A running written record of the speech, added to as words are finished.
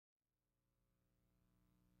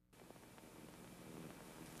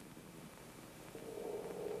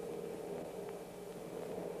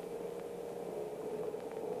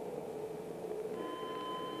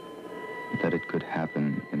that it could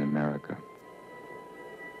happen in America.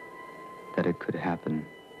 That it could happen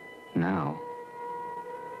now.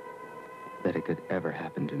 That it could ever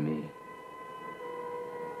happen to me.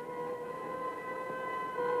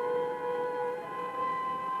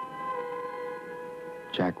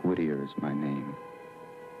 Jack Whittier is my name.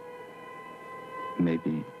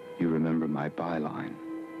 Maybe you remember my byline.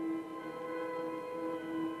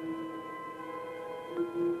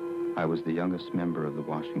 I was the youngest member of the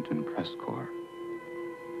Washington Press Corps,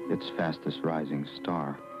 its fastest rising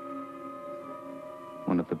star.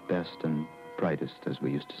 One of the best and brightest, as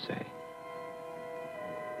we used to say.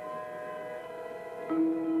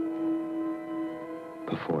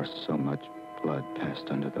 Before so much blood passed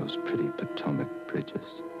under those pretty Potomac bridges.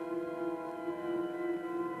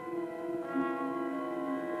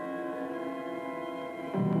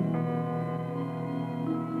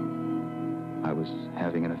 I was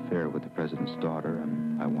having an affair with the president's daughter,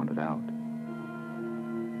 and I wanted out.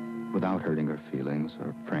 Without hurting her feelings,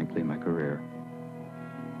 or frankly, my career.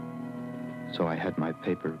 So I had my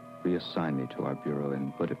paper reassign me to our bureau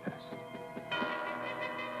in Budapest.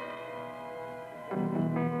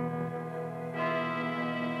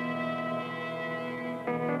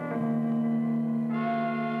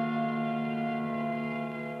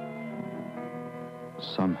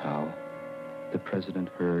 Somehow, the president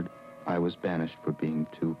heard I was banished for being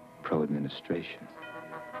too pro-administration.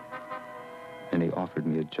 And he offered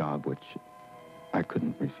me a job which I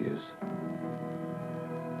couldn't refuse.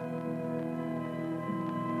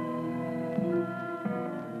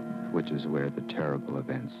 Which is where the terrible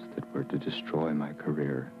events that were to destroy my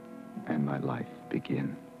career and my life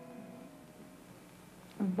begin.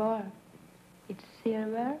 Boy, it's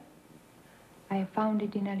silver. I found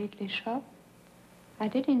it in a little shop. I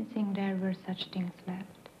didn't think there were such things left.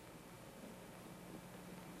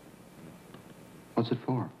 What's it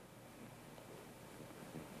for?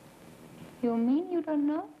 You mean you don't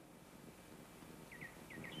know?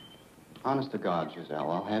 Honest to God, Giselle,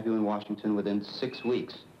 I'll have you in Washington within 6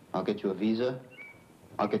 weeks. I'll get you a visa.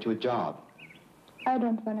 I'll get you a job. I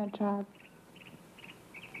don't want a job.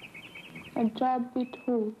 A job with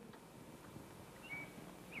who?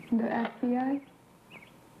 The FBI?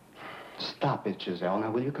 Stop it, Giselle.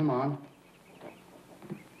 Now, will you come on?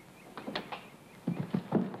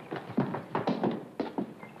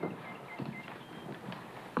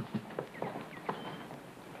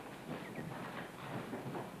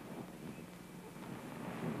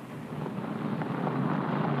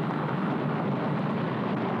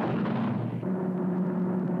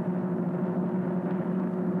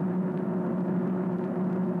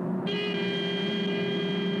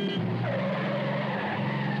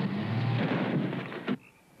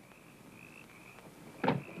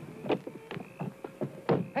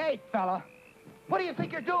 Fella, what do you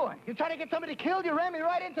think you're doing? You're trying to get somebody killed? You ran me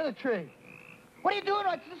right into the tree. What are you doing?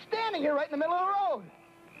 I'm just standing here right in the middle of the road.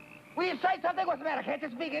 Will you say something? What's the matter? Can't you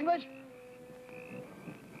speak English?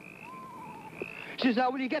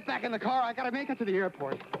 Giselle, will you get back in the car? I gotta make it to the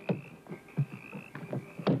airport.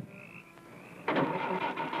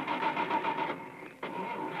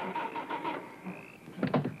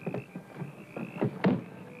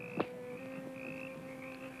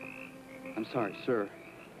 I'm sorry, sir.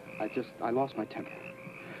 I lost my temper.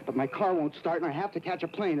 But my car won't start, and I have to catch a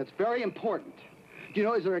plane. It's very important. Do you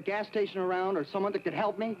know, is there a gas station around or someone that could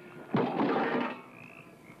help me?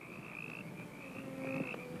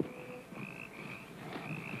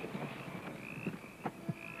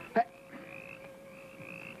 Hey.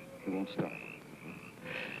 It won't start.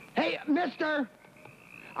 Hey, mister!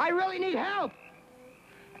 I really need help!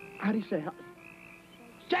 How do you say help?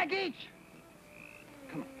 Shaggy!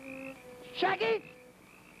 Come on. Shaggy!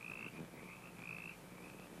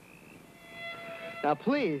 Now,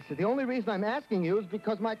 please, the only reason I'm asking you is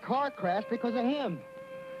because my car crashed because of him.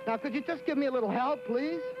 Now, could you just give me a little help,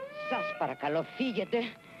 please? Σας παρακαλώ, φύγετε.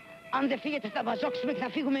 Αν δεν φύγετε, θα μας διώξουμε και θα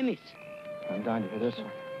φύγουμε εμείς. I'm dying to hear this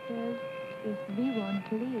one. If we want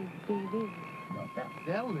to leave, we leave.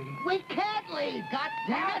 They'll leave. We can't leave,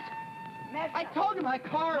 goddammit! I told you my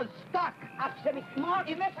car is stuck. Άφησε με smart.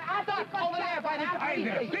 It's stuck over there by the train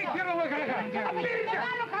station.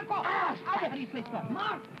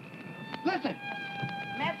 Listen,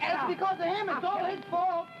 it's because of him. It's all his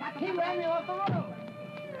fault. He ran me off the road.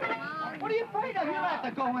 What are you afraid of? You don't have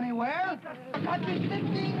to go anywhere. The country's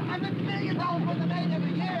 $1,500 billion worth of aid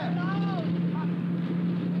every year.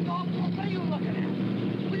 What are you looking at?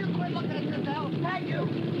 Will you quit looking at yourself? Thank you.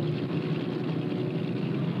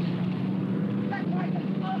 That's right.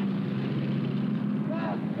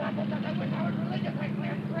 Oh, God, I wish I was religious. I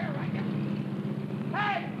clear right now.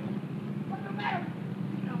 Hey! What's the matter?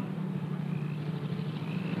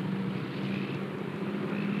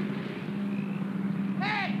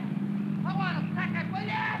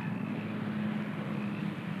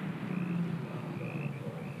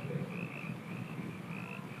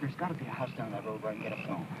 got to be a house down that road where I can get a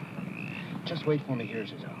phone. Just wait for me here,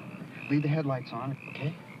 Giselle. Leave the headlights on,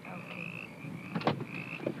 okay?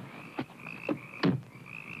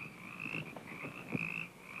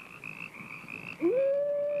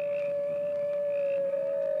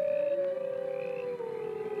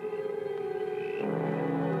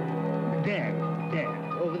 Okay. There.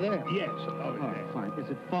 Over there? Yes, over there. Fine.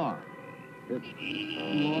 Is it far? It's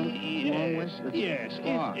long way? Yes,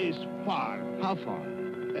 far. it is far. How far?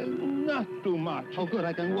 Not too much. Oh, good,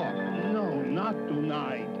 I can walk. No, not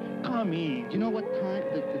tonight. Come in. Do you know what time,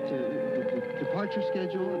 the departure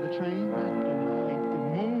schedule of the train?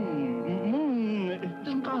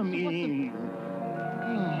 Moon. Come in.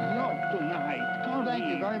 Not tonight. Come Thank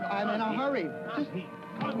you in. very much. I'm in a hurry. Just...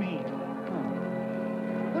 Come in.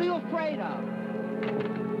 What are you afraid of?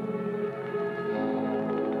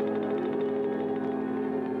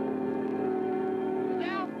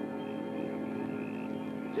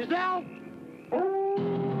 Giselle?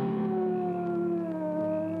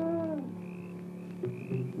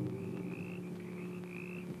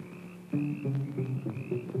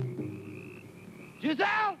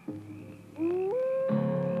 Giselle?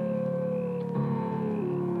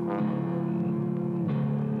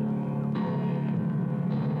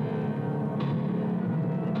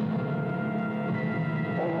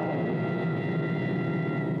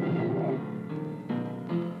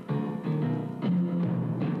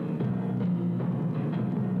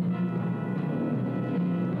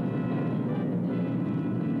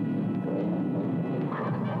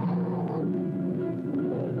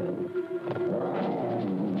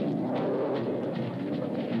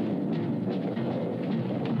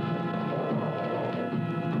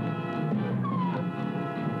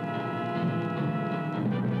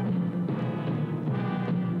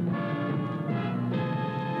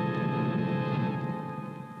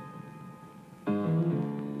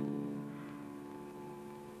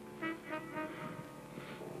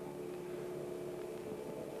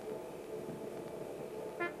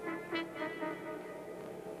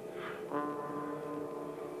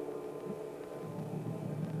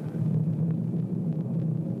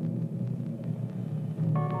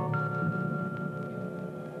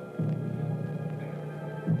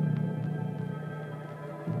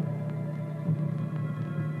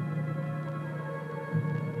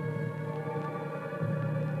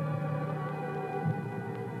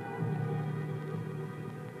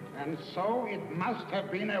 And so it must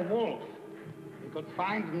have been a wolf. We could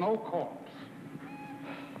find no corpse.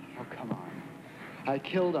 Oh, come on. I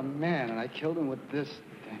killed a man, and I killed him with this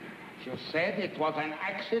thing. You said it was an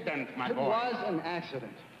accident, my boy. It was an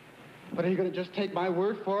accident. But are you going to just take my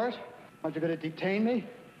word for it? Aren't you going to detain me?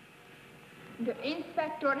 The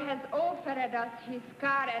inspector has offered us his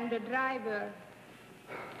car and the driver.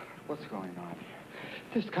 What's going on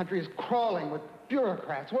here? This country is crawling with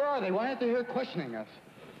bureaucrats. Where are they? Why aren't they here questioning us?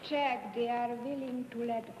 Jack, they are willing to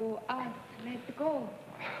let go us. Let go.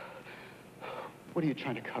 What are you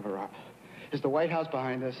trying to cover up? Is the White House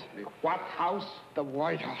behind this? The what house? The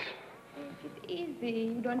White House. Take it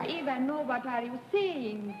easy. You don't even know what are you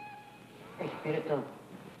saying. Espirito,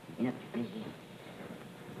 not busy.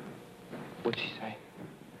 What'd she say?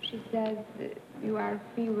 She says you are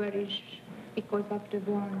feverish because of the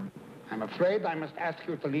wound. I'm afraid I must ask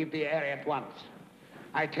you to leave the area at once.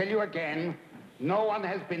 I tell you again, no one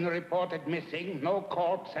has been reported missing. No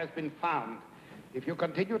corpse has been found. If you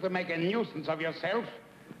continue to make a nuisance of yourself,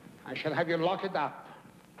 I shall have you locked up.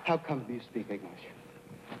 How come you speak English?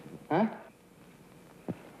 Huh?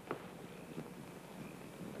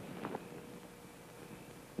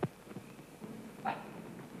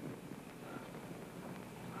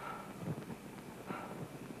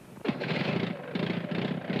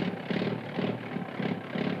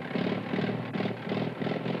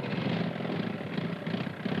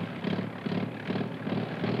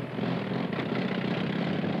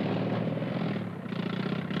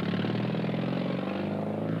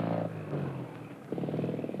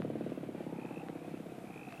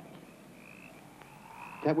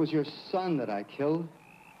 That was your son that I killed,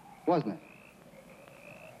 wasn't it?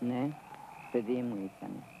 Ne, παιδί μου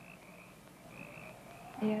ήταν.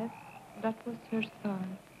 Yes, that was her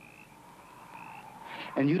son.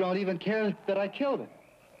 And you don't even care that I killed him.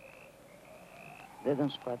 Δεν τον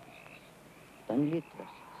σκότωσες. Τον λύτρωσες.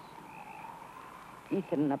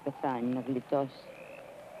 Ήθελε να πεθάνει, να γλιτώσει.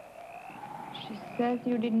 She says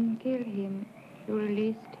you didn't kill him. You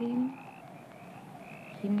released him.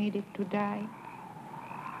 He needed to die.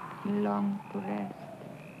 He longed to rest.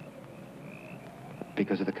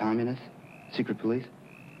 Because of the communists? Secret police?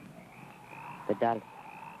 The Dolphin.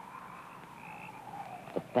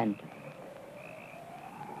 The Pentagon.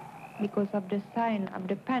 because of the sign of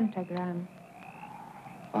the pentagram.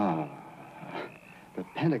 Oh, the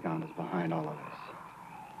Pentagon is behind all of this.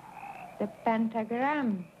 The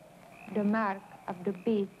pentagram, the mark of the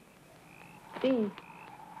beast. This.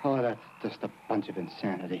 Oh, that's just a bunch of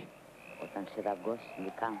insanity.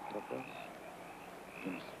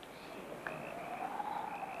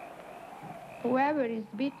 Whoever is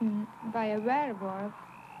bitten by a werewolf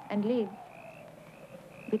and lives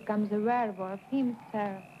becomes a werewolf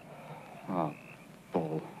himself. Oh,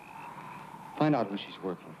 bull. Find out who she's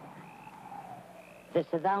working for.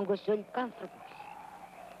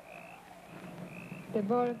 The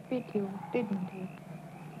wolf bit you, didn't he?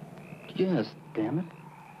 Yes, damn it.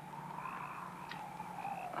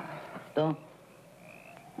 Что?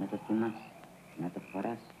 Это ты нас, это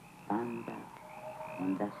пораз, панда,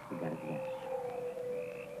 он даст гордяш.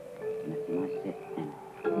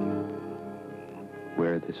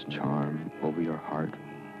 Wear this charm over your heart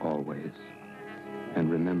always.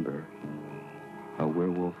 And remember, a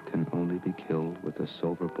werewolf can only be killed with a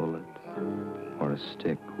silver bullet or a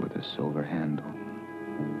stick with a silver handle.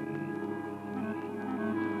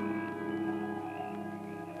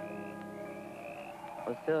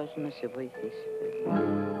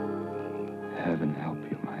 Heaven help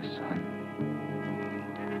you, my son.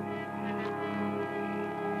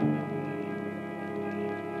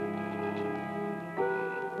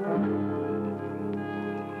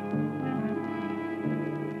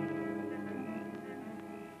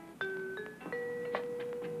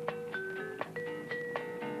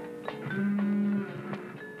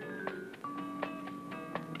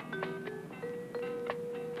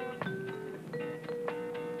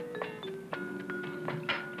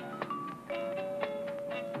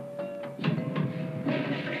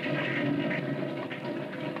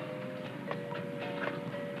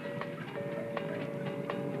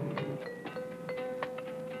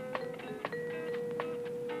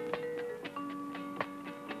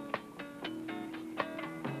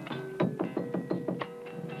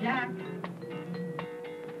 Jack.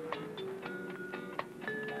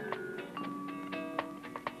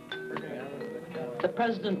 The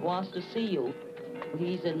president wants to see you.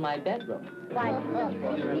 He's in my bedroom. Why, people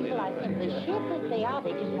are simply shiftless. They are.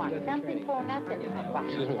 They just want something for nothing.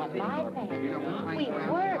 Why, my family, we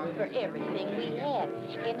work for everything we have.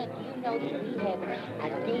 And you know that we have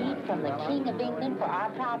a deed from the King of England for our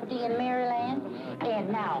property in Maryland. And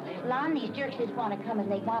now, Lon, these jerks just want to come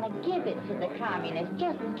and they want to give it to the communists.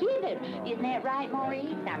 Just give it. Isn't that right,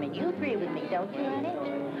 Maurice? I mean, you agree with me, don't you, honey?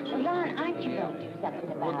 Well, Lon, aren't you going to do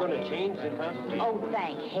something about it? We're going to change the Constitution. Oh,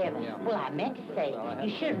 thank heaven. Well, I meant to say,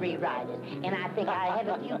 you should rewrite it. And I think I have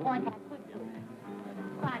a few points I could do.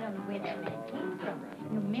 Well, I don't know where that man came from.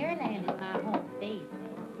 You know, Maryland is my home state.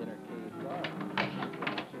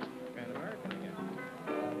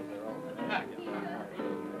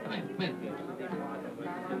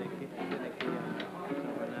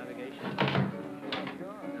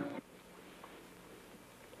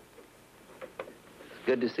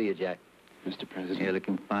 Good to see you, Jack. Mr. President. You're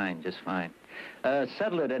looking fine, just fine.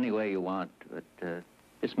 Settle it any way you want, but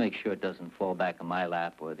just make sure it doesn't fall back on my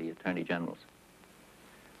lap or the Attorney General's.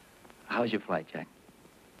 How's your flight, Jack?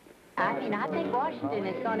 I think Washington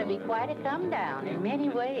is going to be quite a come down in many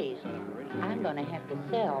ways. I'm going to have to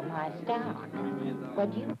sell my stock.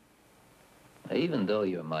 What do you... Even though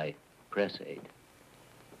you're my press aide,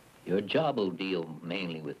 your job will deal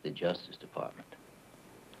mainly with the Justice Department.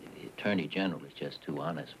 The Attorney General is just too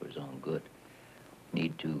honest for his own good.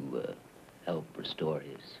 Need to help restore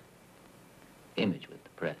his image with the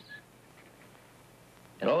press.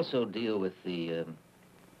 And also deal with the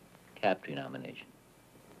Captree nomination,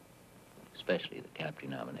 especially the Captree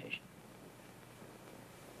nomination.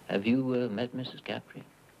 Have you met Mrs. Captree?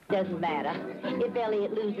 Doesn't matter. If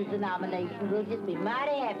Elliot loses the nomination, we'll just be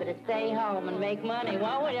mighty happy to stay home and make money,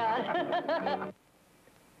 won't we, Don?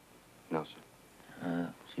 No, sir.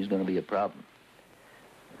 She's going to be a problem.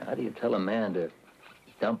 How do you tell a man to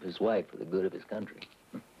dump his wife for the good of his country?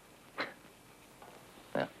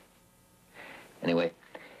 Well, anyway,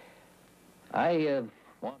 I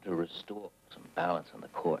want to restore some balance on the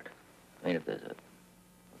court. I mean, if there's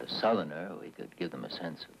a Southerner, we could give them a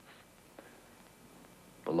sense of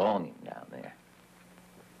belonging down there.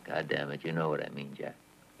 God damn it, you know what I mean, Jack.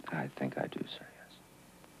 I think I do, sir, yes.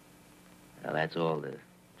 Now, that's all the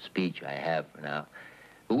speech I have for now.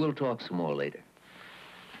 But we'll talk some more later.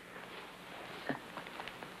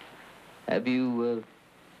 Have you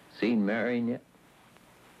seen Marion yet?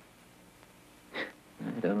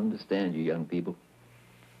 I don't understand you young people.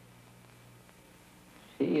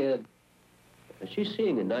 She's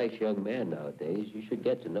seeing a nice young man nowadays. You should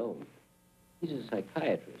get to know him. He's a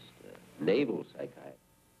psychiatrist. naval psychiatrist.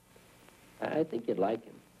 I think you'd like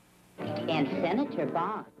him. And Senator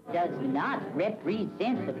Bond does not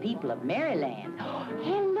represent the people of Maryland.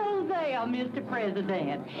 Hello there, Mr.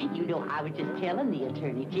 President. You know, I was just telling the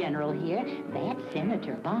Attorney General here, that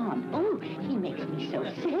Senator Bond, oh, he makes me so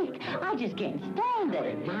sick. I just can't stand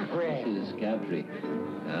it. Mrs. Captree,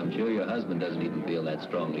 I'm sure your husband doesn't even feel that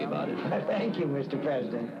strongly about it. Thank you, Mr.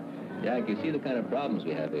 President. Jack, you see the kind of problems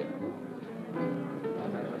we have here.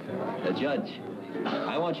 Judge,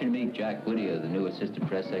 I want you to meet Jack Whittier, the new Assistant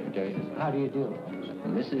Press Secretary. How do you do?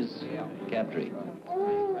 Mrs. Captree.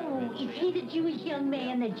 Oh, is he the Jewish young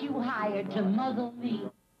man that you hired to muzzle me?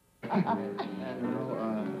 I'm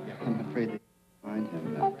afraid they find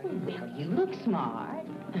him. Oh, well, you look smart.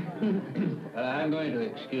 I'm going to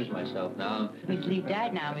excuse myself now. We sleep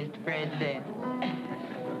tight now, Mr. President.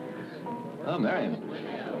 Oh, Miriam.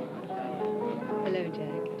 Hello,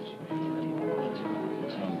 Jack.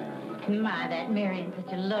 My, that Marion's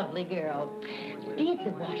such a lovely girl. Did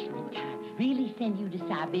the Washington Times really send you to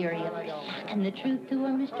Siberia? And the truth to her,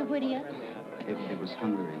 Mr. Whittier? It was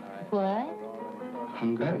Hungary. What?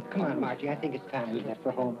 Hungary? Come on, Margie. I think it's time we left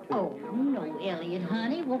for home, too. Oh, no, Elliot,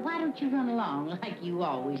 honey. Well, why don't you run along like you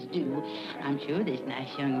always do? I'm sure this nice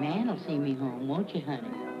young man will see me home, won't you, honey?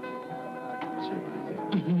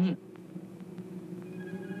 Certainly.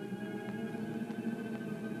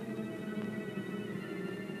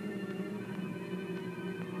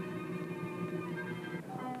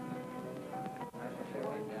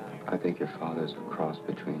 I think your father's a cross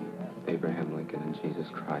between Abraham Lincoln and Jesus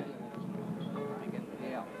Christ.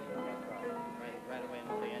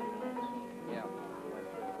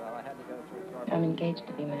 I'm engaged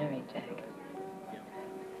to be married, Jack.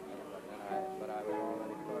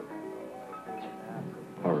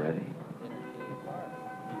 Already?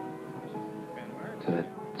 To that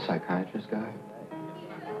psychiatrist guy?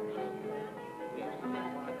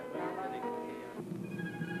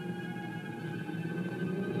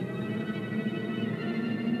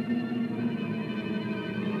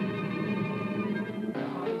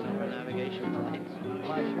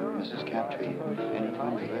 Mrs. Captree,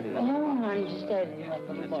 anytime you're ready. Oh, I'm just adding one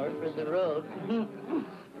little more for the road.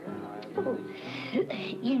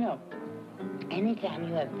 You know, anytime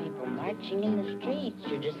you have people marching in the streets,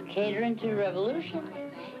 you're just catering to a revolution.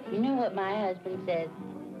 You know what my husband says?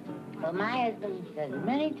 Well, my husband says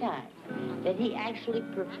many times that he actually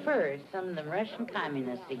prefers some of the Russian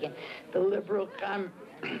communists against the liberal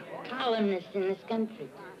colonists in this country.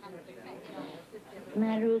 What's the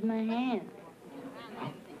matter with my hand?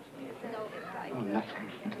 Oh, nothing.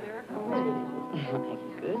 Oh, my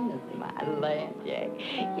goodness, my land, Jack.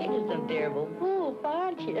 You're just some terrible wolf,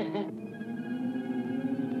 aren't you?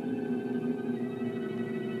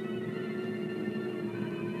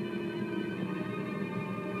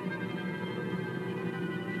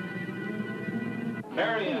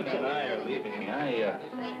 Marion and I are leaving. I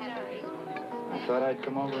thought I'd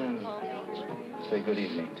come over and say good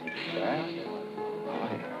evening to you, Jack.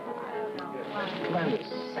 Come on,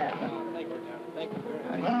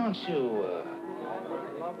 why don't you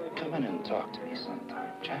come in and talk to me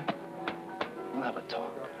sometime, Jack? We'll have a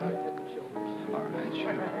talk. All right,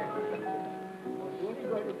 sure.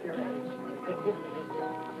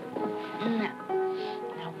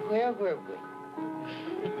 Now, where were we?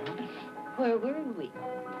 Where were we?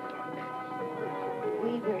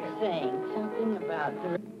 We were saying something about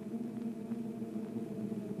the...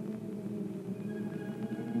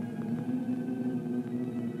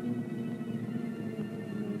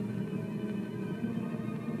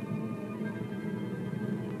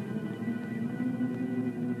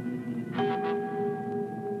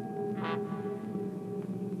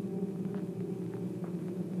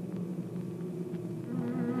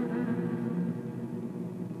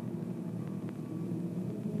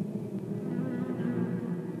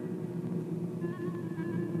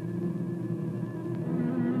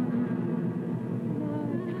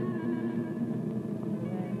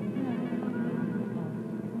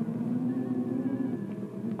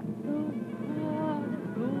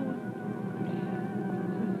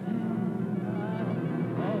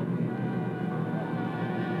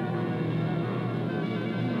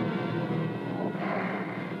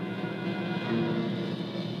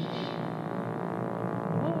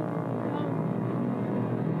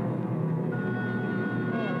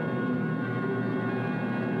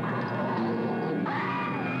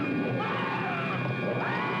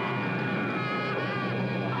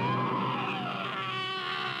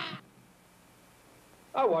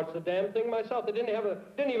 I watched the damn thing myself. They didn't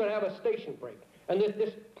even have a station break. And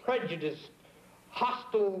this prejudiced,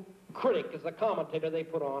 hostile critic is the commentator they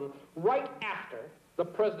put on right after the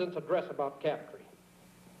president's address about Captree.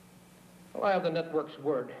 Well, I have the network's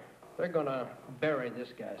word. They're gonna bury this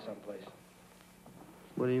guy someplace.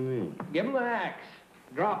 What do you mean? Give him the axe.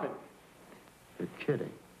 Drop him. You're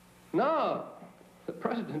kidding. No. The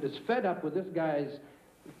president is fed up with this guy's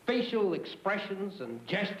facial expressions and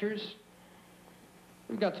gestures.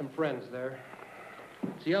 We've got some friends there.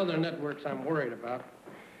 It's the other networks I'm worried about.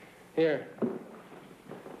 Here.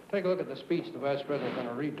 Take a look at the speech the vice president's going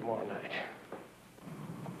to read tomorrow night.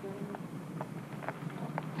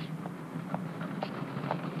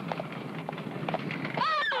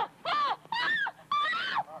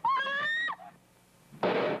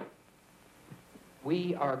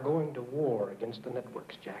 We are going to war against the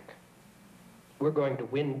networks, Jack. We're going to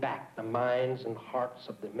win back the minds and hearts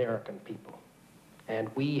of the American people. And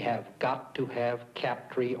we have got to have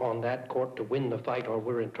Captree on that court to win the fight, or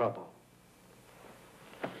we're in trouble.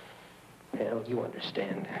 Hell, you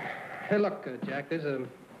understand. Hey, look, Jack, there's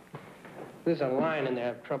a line in there I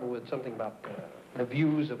have trouble with, something about the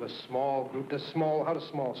views of a small group. How does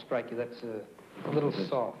small strike you? That's a little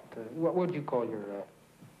soft. What would you call your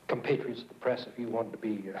compatriots of the press if you wanted to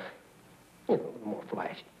be, a little more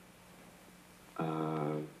flashy?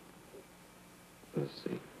 Let's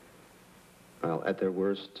see. Well, at their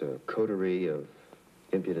worst, a coterie of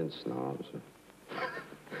impudent snobs.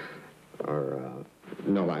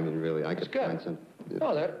 No, I mean, really, I could find some...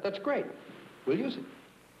 No, that's great. We'll use it.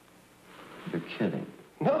 You're kidding.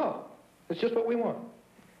 No, it's just what we want.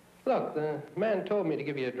 Look, the man told me to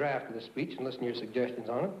give you a draft of the speech and listen to your suggestions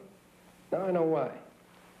on it. Now I know why.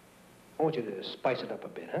 I want you to spice it up a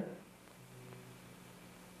bit, huh?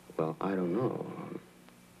 Well, I don't know.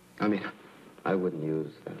 I mean, I wouldn't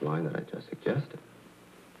use that line that I just suggested.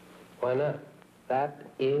 Why not? That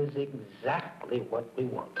is exactly what we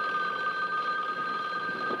want.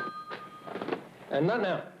 And not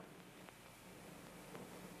now.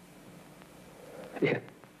 Yeah.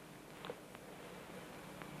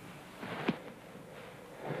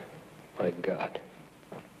 My God.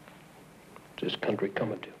 What's this country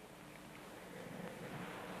coming to?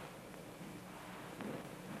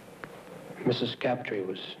 Mrs. Captree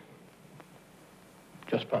was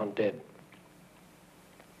just found dead.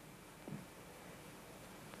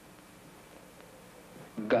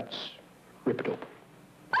 Guts ripped open.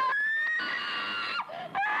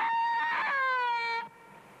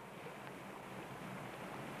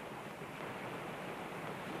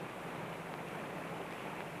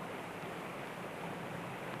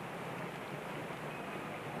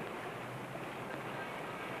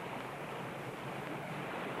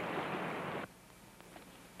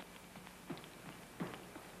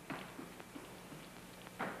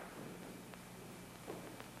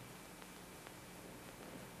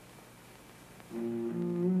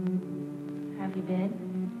 Have you been?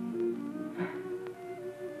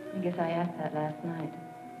 I guess I asked that last night.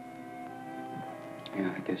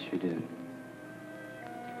 Yeah, I guess you did.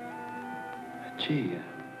 Gee,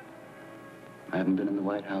 I haven't been in the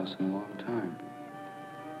White House in a long time.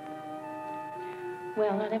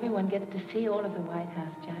 Well, not everyone gets to see all of the White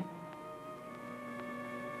House, Jack.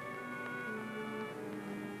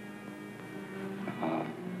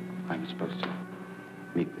 I'm supposed to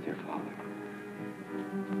meet with your father.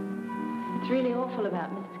 It's really awful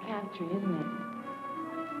about Mrs. Captree, isn't it?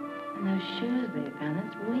 And those shoes they found,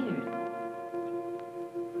 that's weird.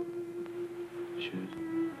 Shoes?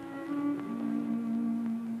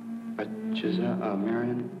 But, Giselle,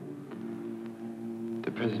 Marion,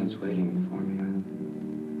 the president's waiting for me.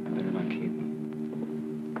 I better not keep him.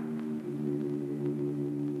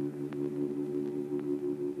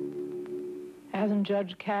 Hasn't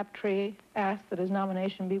Judge Captree asked that his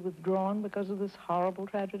nomination be withdrawn because of this horrible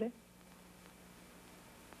tragedy?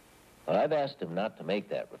 Well, I've asked him not to make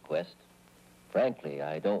that request. Frankly,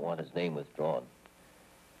 I don't want his name withdrawn.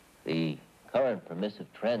 The current permissive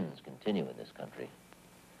trends continue in this country.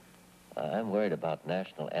 I'm worried about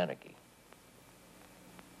national anarchy.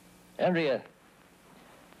 Andrea,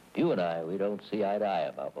 you and I, we don't see eye to eye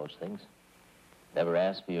about most things. Never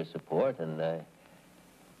asked for your support, and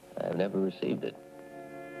I've never received it.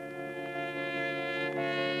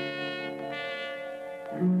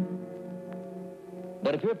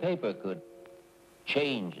 But if your paper could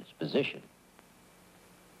change its position,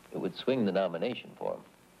 it would swing the nomination for him.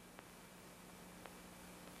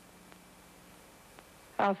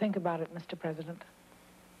 I'll think about it, Mr. President.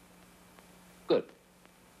 Good.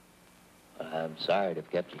 I'm sorry to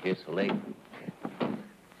have kept you here so late.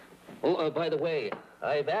 Oh, by the way,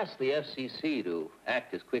 I've asked the FCC to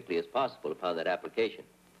act as quickly as possible upon that application,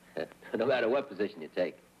 no matter what position you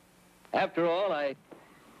take. After all, I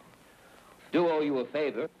do owe you a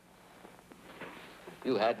favor.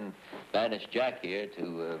 you hadn't banished Jack here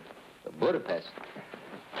to Budapest,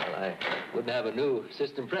 well, I wouldn't have a new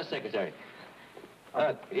assistant press secretary.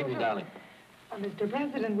 Good evening, darling. Mr.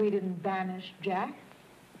 President, we didn't banish Jack.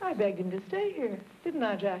 I begged him to stay here, didn't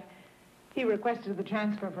I, Jack? He requested the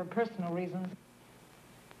transfer for personal reasons,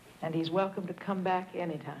 and he's welcome to come back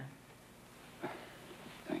anytime.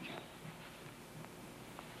 Thank you.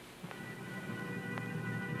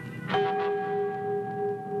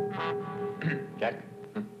 Jack?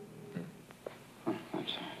 Oh, I'm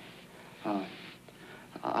sorry.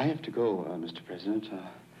 I have to go, Mr. President.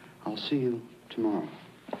 I'll see you tomorrow.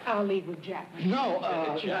 I'll leave with Jack. No,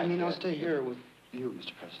 Jack, I mean, I'll stay here with you,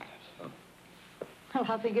 Mr. President. Well,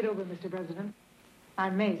 I'll think it over, Mr. President. I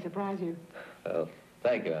may surprise you. Well,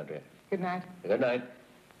 thank you, Andrea. Good night. Good night.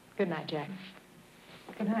 Good night, Jack.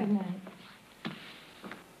 Good night. Good night.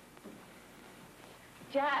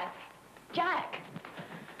 Jack! Jack!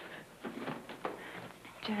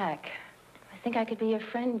 Jack, I think I could be your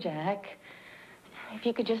friend, Jack. If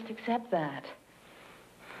you could just accept that.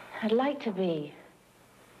 I'd like to be.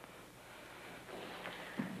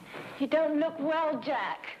 You don't look well,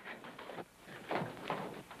 Jack.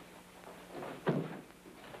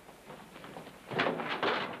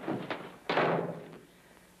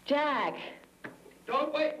 Jack!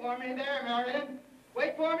 Don't wait for me there, Marion.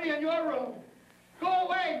 Wait for me in your room. Go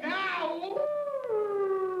away now!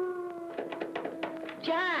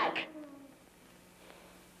 Jack!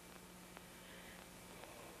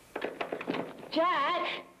 Jack!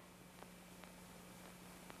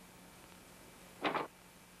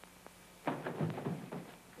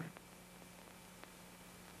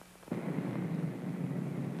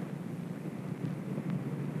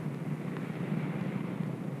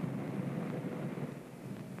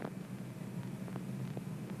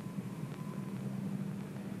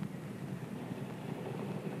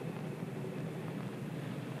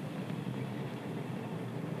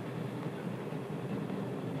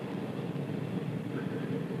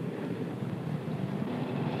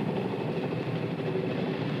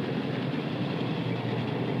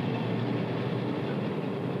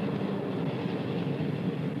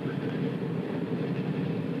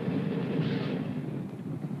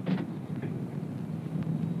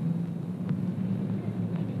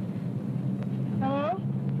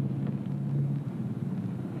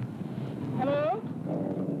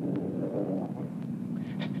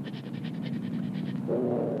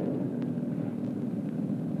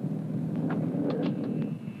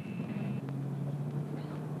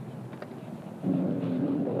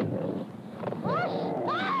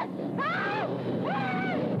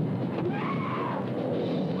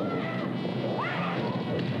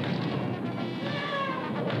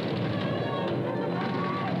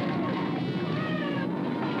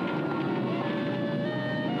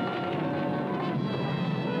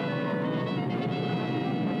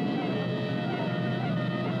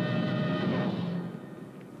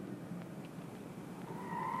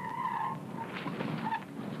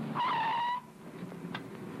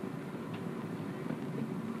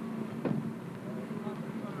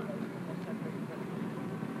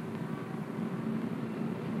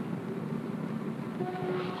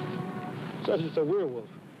 Says it's a werewolf.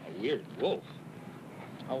 A weird wolf?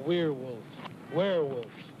 A werewolf. Werewolf.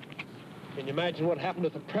 Can you imagine what happened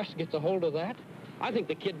if the press gets a hold of that? I think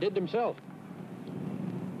the kid did himself.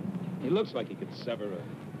 He looks like he could sever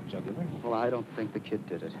a jugular. Well, I don't think the kid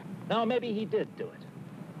did it. No, maybe he did do it.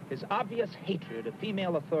 His obvious hatred of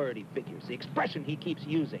female authority figures, the expression he keeps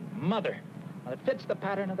using, mother. Well, it fits the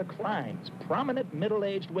pattern of the crimes. Prominent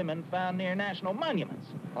middle-aged women found near national monuments.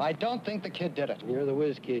 I don't think the kid did it. You're the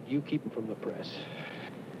whiz kid. You keep him from the press.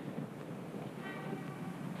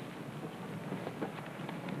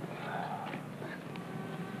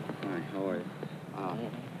 Hi, how are you?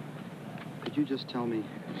 Could you just tell me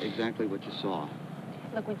exactly what you saw?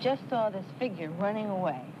 Look, we just saw this figure running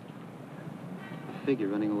away. A figure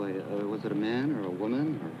running away. Was it a man or a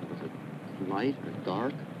woman? Or was it light or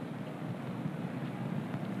dark?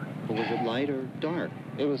 Or was it light or dark?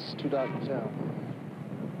 It was too dark to tell.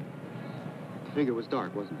 The figure was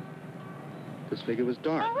dark, wasn't it? This figure was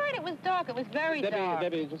dark. All right, it was dark. It was very dark.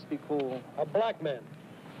 Debbie, just be cool. A black man.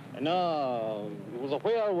 No, it was a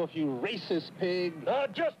werewolf, you racist pig.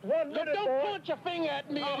 Just 1 minute, Don't point your finger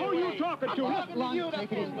at me. Who are you talking to?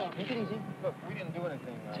 Take it easy. Take it easy. Look, we didn't do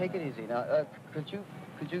anything. Take it easy. Now, could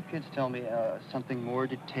you kids tell me something more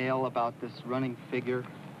detail about this running figure?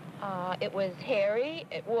 It was hairy.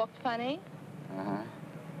 It walked funny. Uh-huh.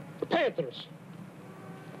 The Panthers.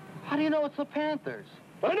 How do you know it's the Panthers?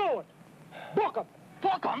 I know it. Book 'em.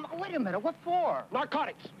 Book 'em? Wait a minute, what for?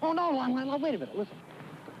 Narcotics. Oh, no, wait a minute, listen.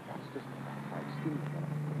 Excuse me.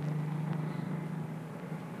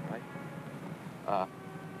 Where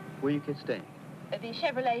are you kids staying? The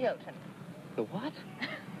Chevrolet Hilton. The what?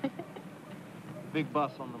 Big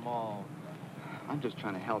bus on the mall. I'm just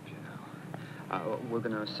trying to help you now. We're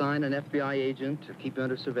going to assign an FBI agent to keep you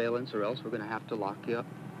under surveillance, or else we're going to have to lock you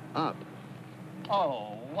up.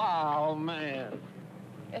 Oh, wow, man.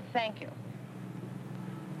 Thank you.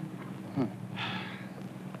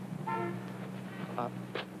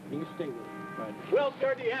 You stay with me. Well,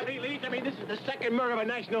 sir, do you have any leads? I mean, this is the second murder of a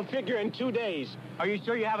national figure in 2 days. Are you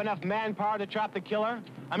sure you have enough manpower to trap the killer?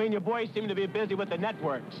 I mean, your boys seem to be busy with the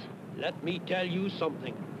networks. Let me tell you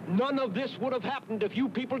something. None of this would have happened if you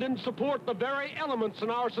people didn't support the very elements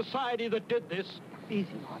in our society that did this.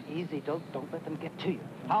 Easy, Mark, easy. Don't let them get to you.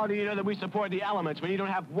 How do you know that we support the elements when you don't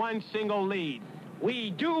have one single lead?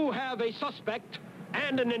 We do have a suspect,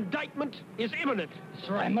 and an indictment is imminent.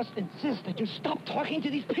 Sir, I must insist that you stop talking to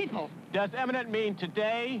these people. Does imminent mean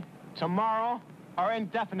today, tomorrow, or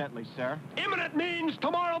indefinitely, sir? Imminent means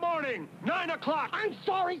tomorrow morning, 9 o'clock. I'm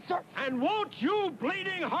sorry, sir. And won't you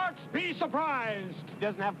bleeding hearts be surprised? He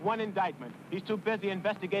doesn't have one indictment. He's too busy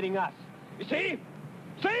investigating us. You see?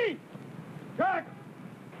 See? Jack!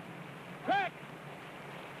 Jack!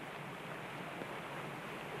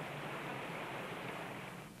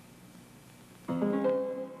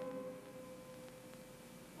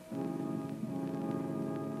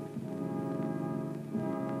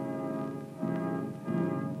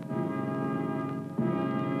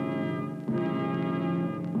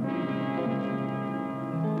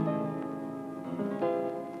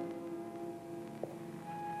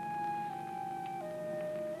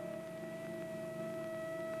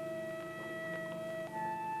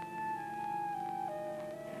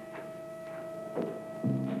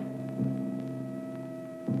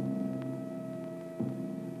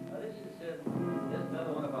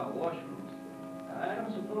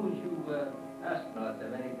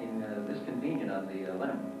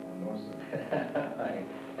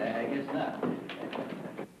 I guess not.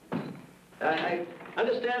 I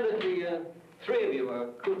understand that the three of you are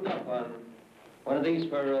cooped up on one of these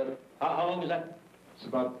for, how long is that? It's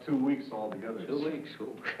about 2 weeks altogether. 2 weeks.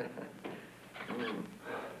 Ooh.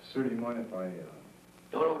 Sir, do you mind if I...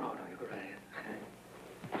 No, you go right ahead.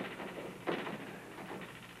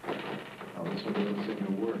 Oh, this one doesn't seem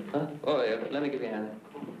to work. Huh? Oh, yeah, let me give you a hand.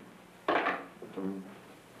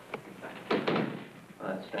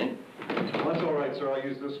 That's strange. Well, that's all right, sir. I'll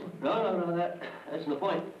use this one. No, that's the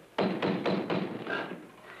point. That's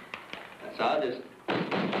odd. There's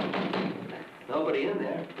nobody in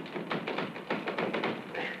there.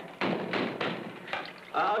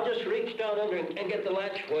 I'll just reach down under and get the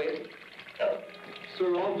latch for you.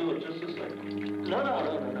 Sir, I'll do it. Just a second. No.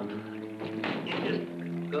 You just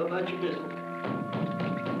go about your business.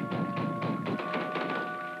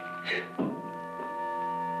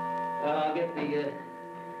 I'll get the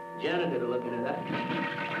janitor to look into that.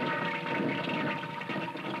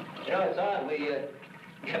 You know, it's odd. We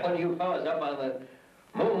get one of you fellas up on the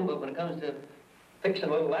moon, but when it comes to fixing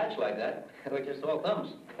a little latch like that, it just all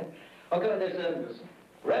comes. Okay, there's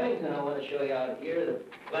Remington I want to show you out here. The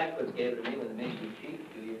Blackfoots gave it to me when they made you chief a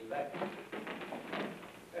few years back.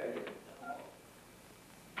 There it is.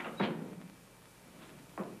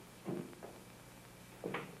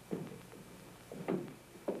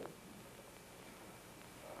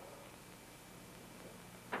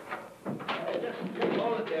 Just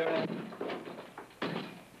hold it there.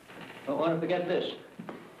 Don't want to forget this.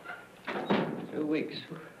 2 weeks.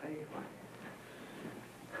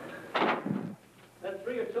 That's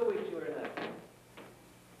 3 or 2 weeks you were in that.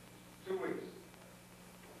 2 weeks.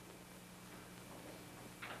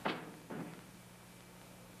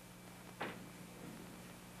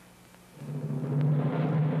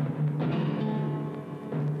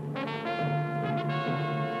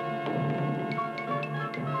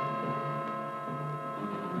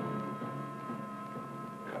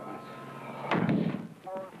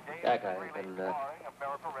 Jack, I can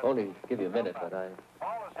only give you a minute, but I'd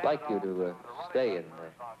like you to stay and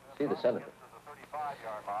see the senator.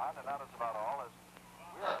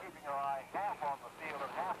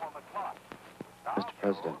 Mr.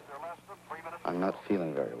 President, I'm not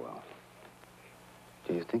feeling very well.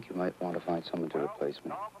 Do you think you might want to find someone to replace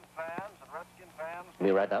me?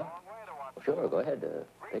 Me right now? Well, sure, go ahead.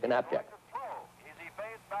 Take a nap, Jack.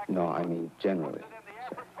 No, I mean generally.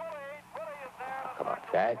 Come on,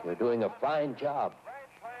 Jack. You're doing a fine job.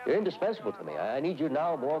 You're indispensable to me. I need you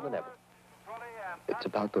now more than ever. It's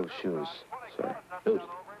about those shoes, sir. Shoes?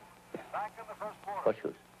 What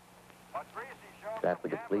shoes? Jack,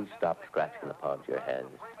 would you please stop scratching the palms of your hands?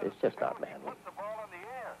 It's just not manly.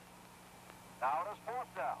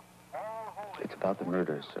 It's about the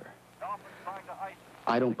murders, sir.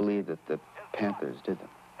 I don't believe that the Panthers did them.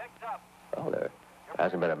 Well, there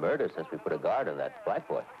hasn't been a murder since we put a guard on that black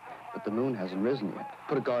boy. But the moon hasn't risen yet.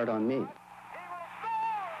 Put a guard on me.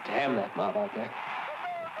 Damn that mob out there.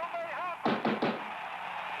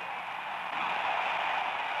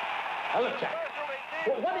 Now, look, Jack.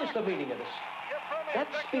 What is the meaning of this? That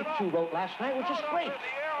speech you wrote last night was just great.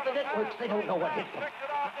 The networks, they don't know what hit them.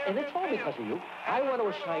 And it's all because of you. I want to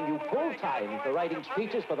assign you full time for writing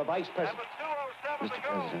speeches for the vice president. Mr.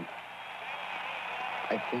 President,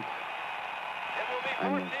 I think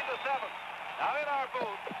I'm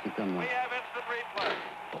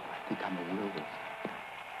a werewolf.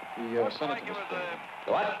 The senator, Mr. President.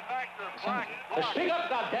 What? Speak up,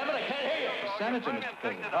 goddammit, I can't hear you. Senator, Mr.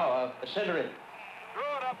 President. Oh, send her in. Threw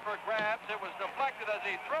it up for grabs. It was deflected as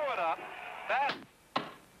he threw it up. That...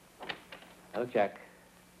 Now, Jack,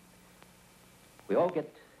 we all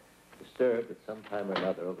get disturbed at some time or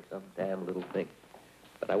another over some damn little thing.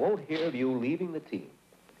 But I won't hear of you leaving the team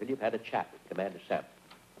until you've had a chat with Commander Sam.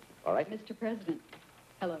 All right? Mr. President,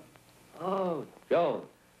 hello. Oh, Joan,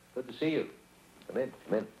 good to see you. Come in,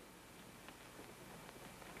 come in.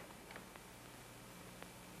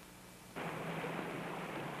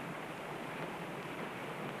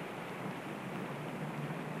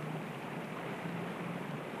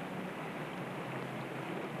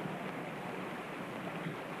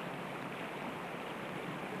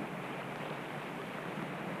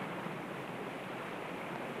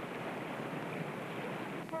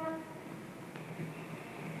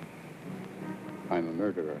 I'm a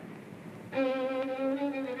murderer.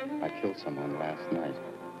 I killed someone last night.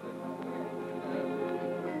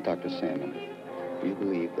 Dr. Salmon, do you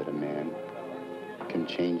believe that a man can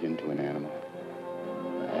change into an animal?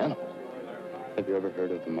 An animal? Have you ever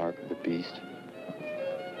heard of the mark of the beast?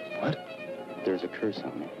 What? There's a curse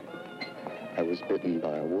on me. I was bitten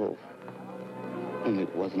by a wolf. Only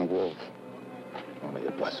it wasn't a wolf. Only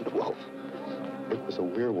it wasn't a wolf. It was a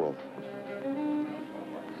werewolf.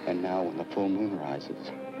 And now when the full moon rises,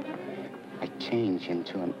 I change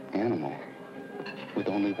into an animal with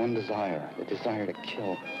only one desire, the desire to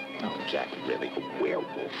kill. Oh, Jack, really, a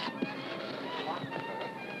werewolf.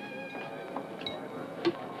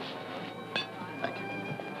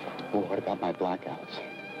 Well, what about my blackouts?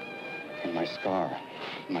 And my scar,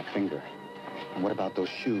 and my finger? And what about those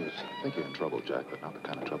shoes? I think you're in trouble, Jack, but not the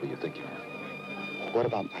kind of trouble you think you're in. What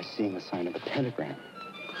about my seeing the sign of the pentagram?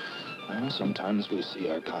 Well, sometimes we see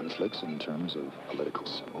our conflicts in terms of political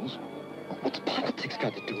symbols. What's politics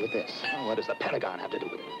got to do with this? Well, what does the Pentagon have to do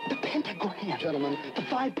with it? The pentagram. Gentlemen, the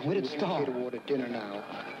five-pointed star. To order dinner now.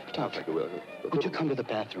 I'll take a will. Would you come to the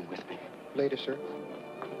bathroom with me? Later, sir.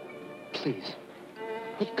 Please.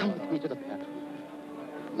 Would you come with me to the bathroom?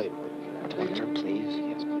 Later. Later, please.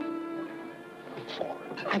 Yes.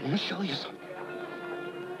 Forward. I want to show you something.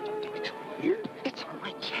 It's here. It's on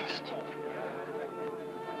my chest.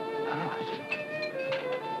 All right.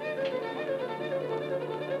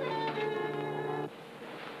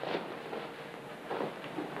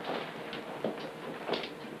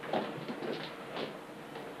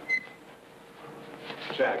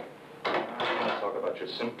 Jack, I want to talk about your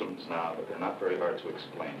symptoms now, but they're not very hard to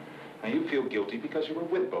explain. Now, you feel guilty because you were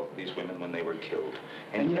with both of these women when they were killed.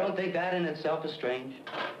 And you don't think that in itself is strange?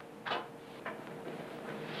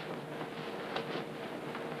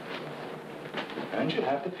 And you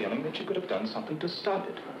have the feeling that you could have done something to stop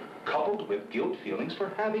it, coupled with guilt feelings for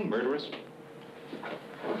having murderous...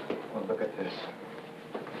 Well, look at this.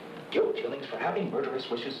 Guilt feelings for having murderous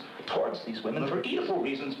wishes towards these women for evil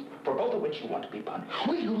reasons, for both of which you want to be punished.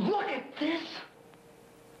 Will you look at this?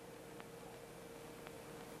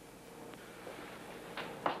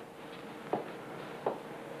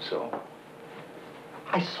 So?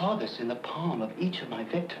 I saw this in the palm of each of my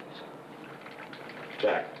victims.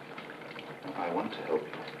 Jack, I want to help you.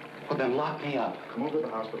 Well, then lock me up. Come over to the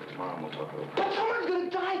hospital tomorrow and we'll talk over it. But someone's gonna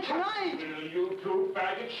die tonight! Will you two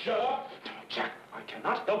faggots shut up? Jack, I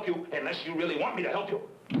cannot help you unless you really want me to help you.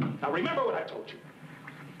 Now remember what I told you.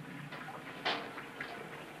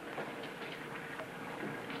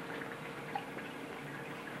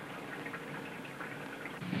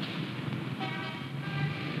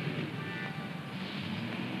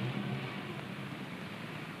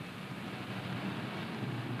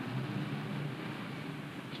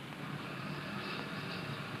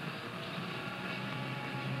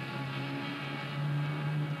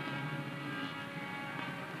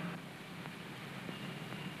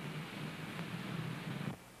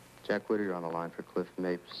 Jack Whittier on the line for Cliff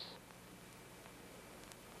Mapes.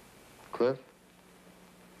 Cliff?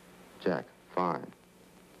 Jack, fine.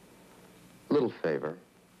 Little favor.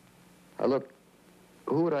 Look,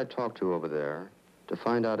 Who would I talk to over there to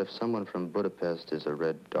find out if someone from Budapest is a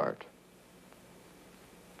red dart?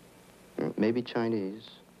 Maybe Chinese.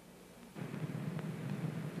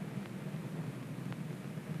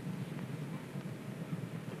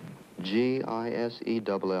 G-I-S-E-L-L-E,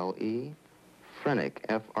 Frenick,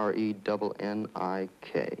 F-R-E-N-N-I-K.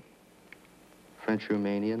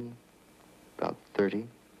 French-Romanian, about 30.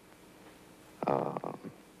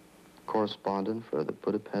 Correspondent for the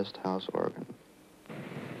Budapest House Organ.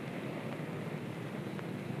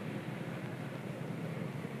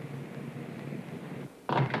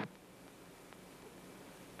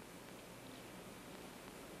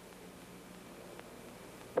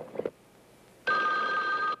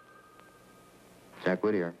 Jack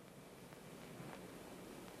Whittier.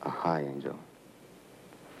 Hi, Angel.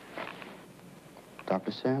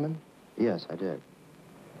 Dr. Salmon? Yes, I did.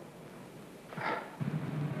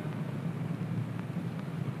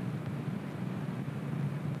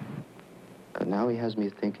 Now he has me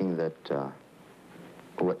thinking that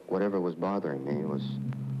whatever was bothering me was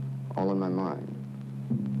all in my mind.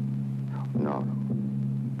 No,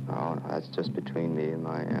 that's just between me and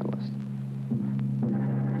my analyst.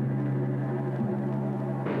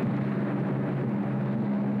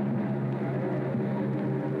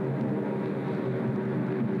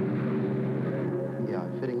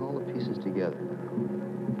 Fitting all the pieces together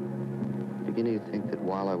now. Beginning to think that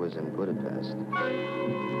while I was in Budapest,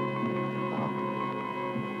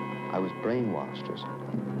 I was brainwashed or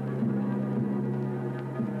something.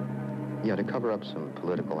 Yeah, to cover up some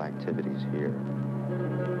political activities here.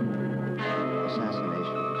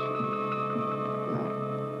 Assassinations. No.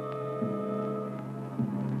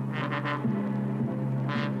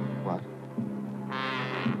 What?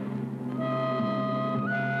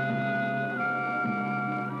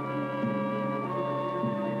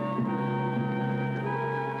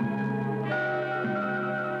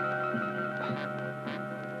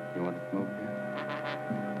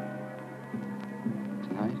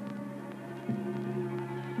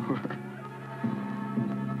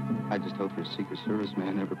 I just hope your Secret Service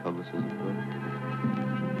man never publishes a book.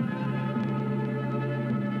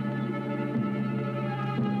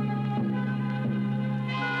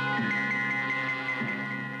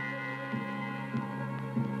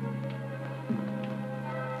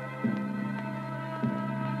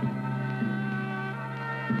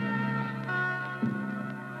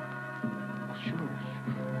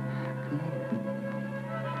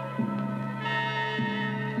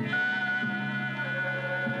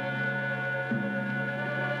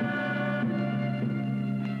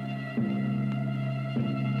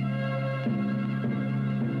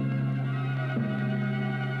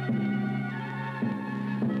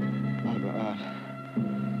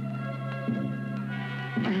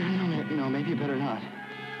 No, maybe you better not.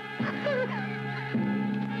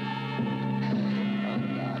 Oh,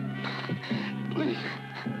 God. Please.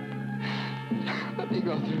 Let me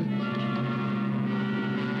go through this.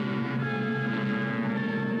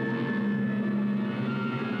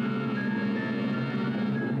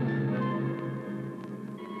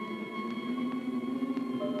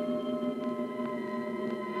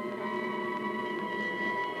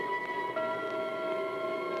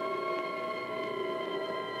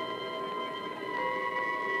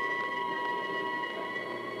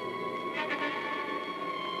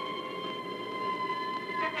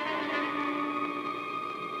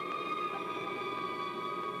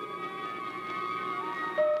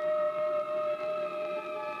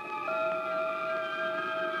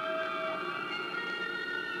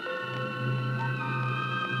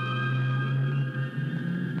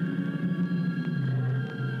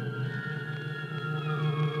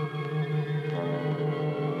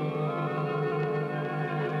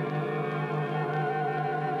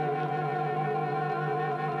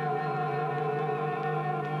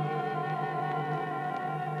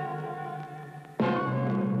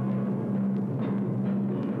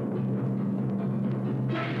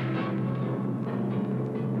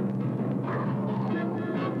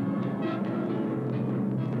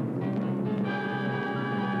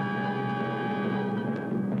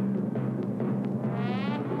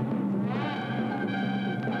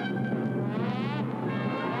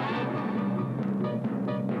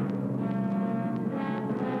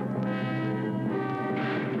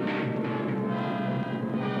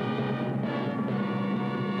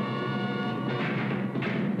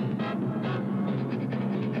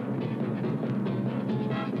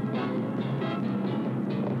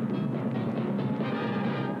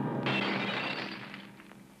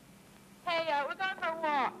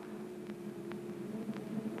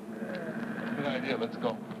 Let's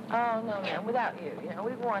go. Oh, no, man, without you. You know,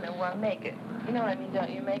 we want to make it. You know what I mean, don't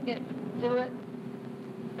you? Make it. Do it.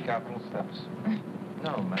 Capital steps.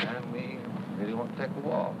 No, man, we really want to take the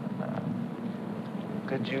wall.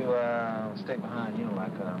 Could you stay behind, you know,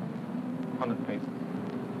 like 100 paces?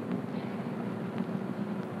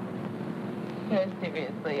 No,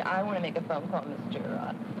 seriously, I want to make a phone call,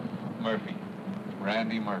 Mr. Murphy.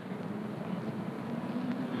 Randy Murphy.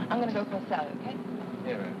 I'm going to go for a salad, okay?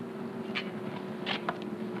 Yeah, man.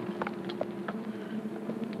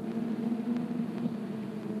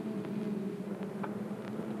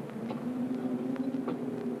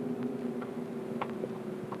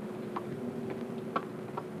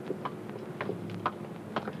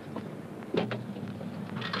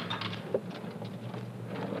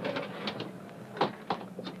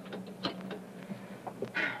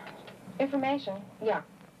 Information? Yeah.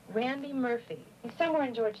 Randy Murphy. He's somewhere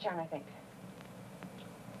in Georgetown, I think.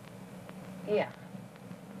 Yeah.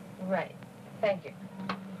 Right. Thank you.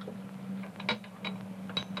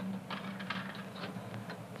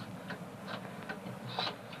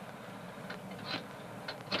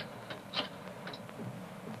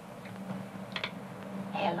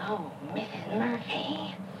 Hello, Mrs.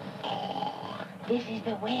 Murphy. This is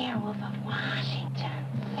the Werewolf of Washington.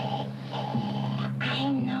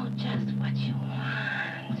 I know just what you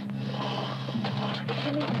want.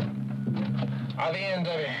 Are the end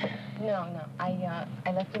of it? No. I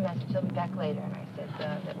left a message. He'll be back later, and I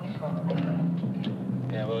said that we called.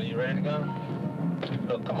 Yeah, well, you ready to go?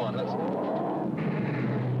 Look, come on, let's go.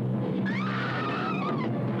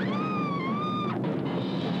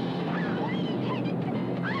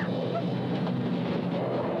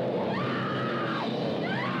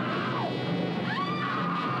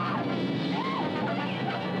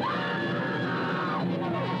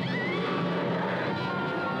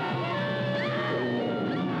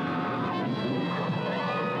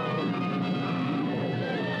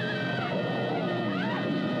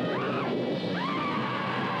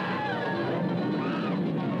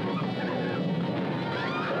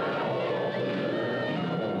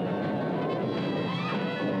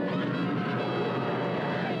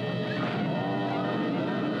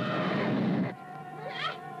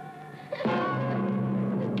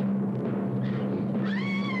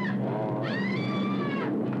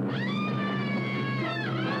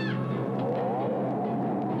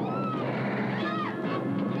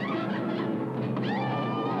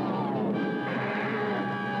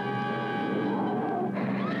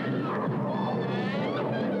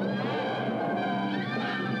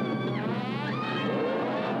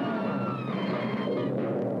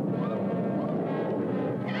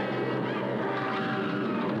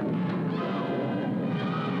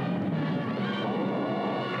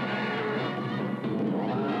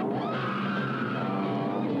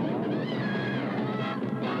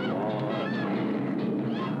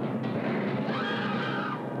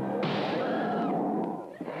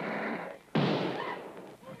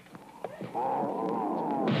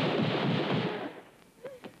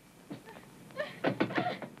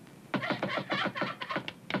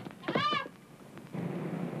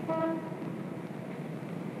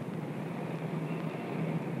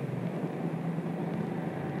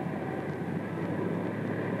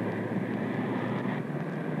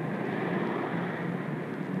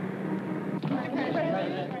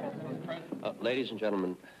 Ladies and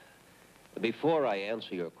gentlemen, before I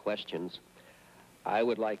answer your questions, I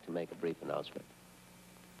would like to make a brief announcement.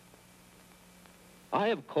 I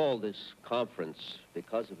have called this conference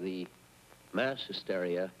because of the mass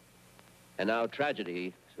hysteria and now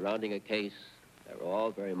tragedy surrounding a case that we're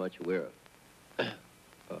all very much aware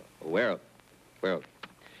of.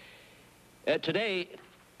 Today,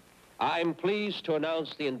 I'm pleased to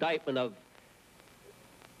announce the indictment of,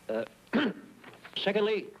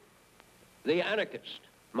 secondly, the anarchist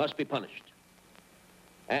must be punished.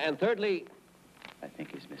 And thirdly, I think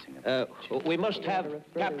he's missing a we must have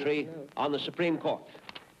Captree on the Supreme Court.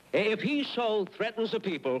 If he so threatens the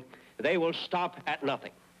people, they will stop at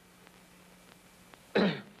nothing.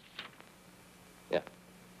 Yeah.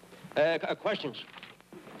 Questions?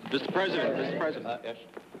 Mr. President. Yes.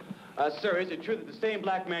 Sir, is it true that the same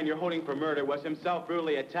black man you're holding for murder was himself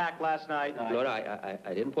brutally attacked last night? No, I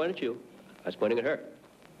didn't point at you. I was pointing at her.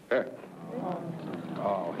 Her.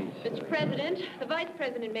 Oh, Mr. President, the Vice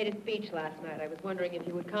President made a speech last night. I was wondering if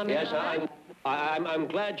you would comment Yes, on it. I'm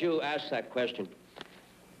glad you asked that question.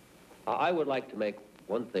 I would like to make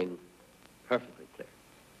one thing perfectly clear.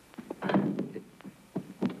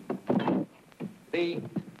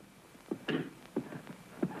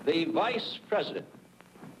 The Vice President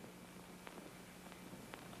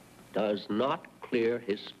does not clear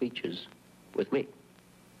his speeches with me.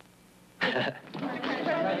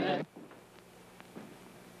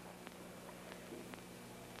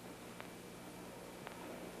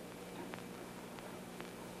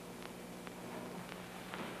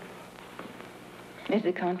 Is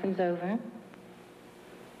the conference over?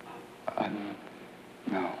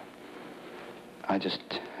 No. I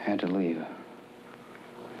just had to leave.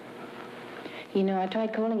 You know, I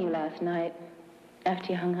tried calling you last night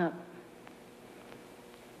after you hung up.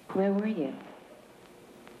 Where were you?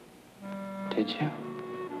 Did you?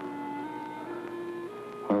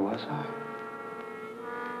 Where was I?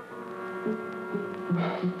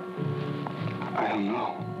 I don't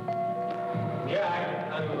know. Yeah,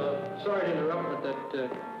 I'm sorry to interrupt, but that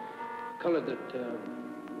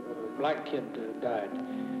black kid died.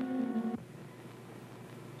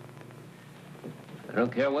 I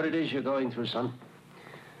don't care what it is you're going through, son.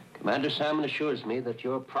 Commander Salmon assures me that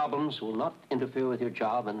your problems will not interfere with your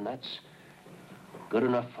job, and that's good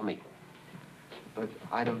enough for me. But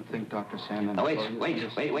I don't think Dr. Salmon... Now, wait,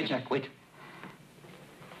 Jack, wait.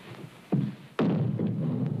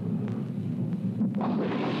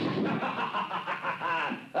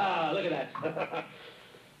 Ah, look at that.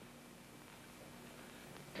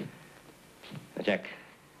 Jack.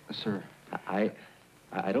 Sir. I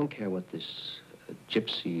don't care what this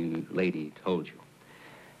gypsy lady told you.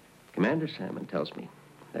 Commander Salmon tells me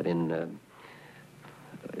that in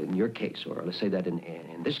your case, or let's say that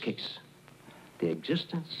in this case, the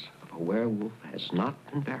existence of a werewolf has not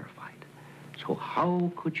been verified. So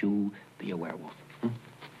how could you be a werewolf? Hmm?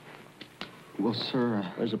 Well, sir...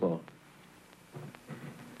 Where's the ball?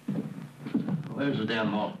 Where's the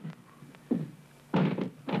damn ball?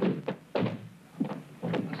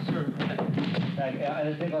 Sir.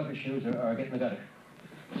 Either take off your shoes or get in the gutter.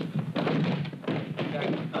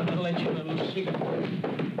 I'm gonna let you in a little secret.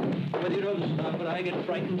 Whether you know this or not, but I get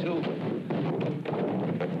frightened too.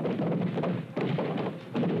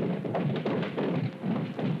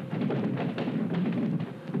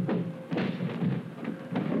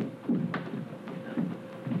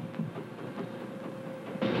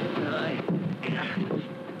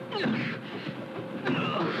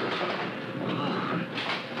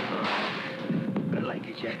 I like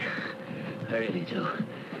you, Jack. I really do.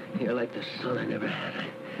 You're like the son I never had.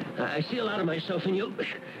 I see a lot of myself in you.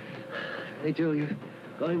 They do. You're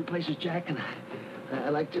going places, Jack, and I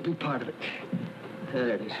like to be part of it. There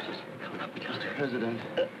it is. Just coming up. Mr. President,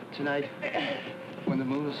 tonight, when the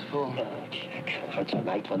moon is full... Oh, Jack. What's a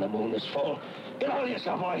night when the moon is full? Get on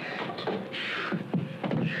yourself, boy.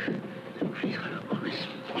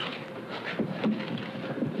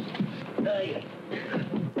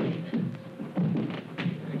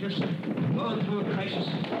 You're just going through a crisis.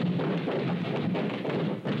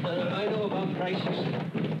 I know about crises.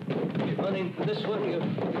 You're running for this one, you're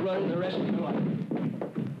running the rest of your life.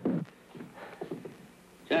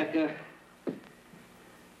 Jack,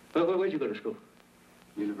 where'd you go to school?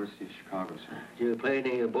 University of Chicago, sir. Did you play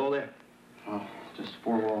any ball there? Oh, just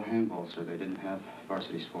four-wall handball, sir. They didn't have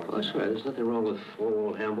varsity sports. Oh, that's right. There's nothing wrong with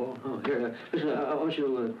four-wall handball. Oh, here, listen, I want you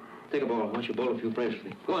to take a ball. I want you to bowl a few frames for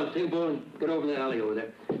me. Go on, take a ball and get over in the alley over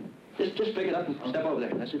there. Just pick it up and step over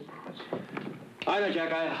there. That's it. All right,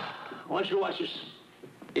 Jack, I want you to watch this.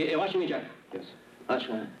 You're watching me, Jack? Yes. That's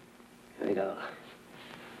right. Here you go.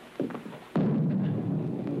 Look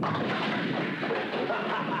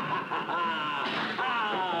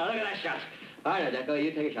at that shot. All right, Jack,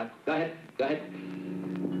 you take a shot. Go ahead. Go ahead.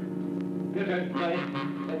 Your turn. Go ahead.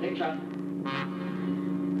 Take a shot.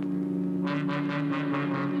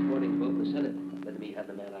 Supporting both the Senate, let me have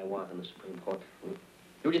the man I want in the Supreme Court.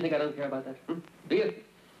 Do you think I don't care about that? Hmm? Do you?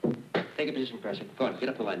 Take a position, President. Go on, get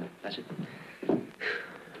up the line, man. That's it.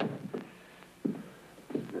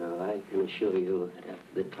 Now, I can assure you that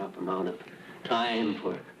after the proper amount of time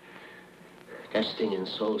for testing and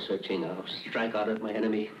soul-searching, I'll strike out at my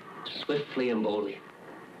enemy swiftly and boldly.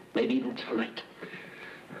 Maybe even tonight.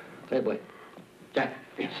 Hey, boy. Jack,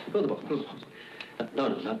 yes. Throw the ball, throw the ball. No,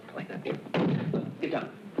 not like that. Here. Get down.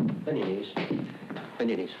 Bend your knees. Bend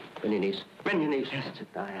your knees. Bend your knees. Bend your knees. Yes, that's it.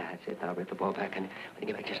 That's it. Now, rip the ball back, and when you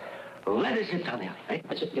get back, just let it sit down there, right?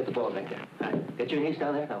 That's it. Get the ball back there. All right. Get your knees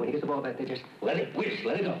down there. Now, when you get the ball back there, just let it whiz.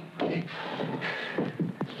 Let it go. Okay?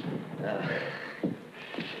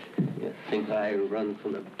 You think I run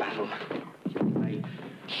from the battle? I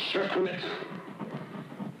shirk from it.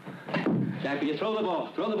 Jack, will you throw the ball?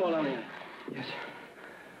 Throw the ball down there. Yes,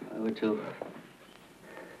 sir. I would to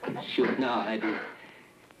shoot now. I'd be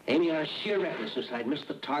aiming on sheer recklessness. I'd miss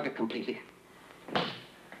the target completely.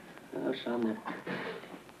 Oh, son, there are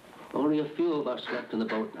only a few of us left in the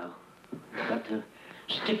boat now. We've got to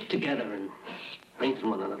stick together and strengthen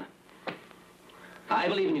one another. I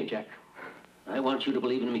believe in you, Jack. I want you to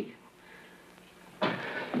believe in me.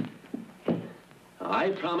 I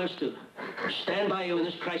promise to stand by you in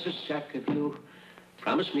this crisis, Jack, if you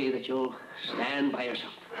promise me that you'll stand by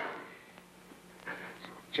yourself.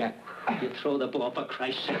 Jack, you throw the ball, for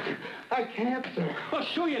Christ's sake. I can't, sir. Well,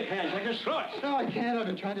 sure you can, Jack. Just throw it. No, I can't. I've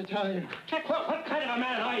been trying to tell you. Jack, what kind of a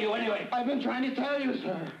man are you, anyway? I've been trying to tell you,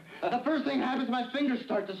 sir. The first thing happens, my fingers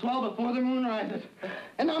start to swell before the moon rises.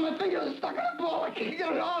 And now my fingers are stuck in a ball. I can't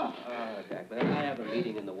get it off. Jack, I have a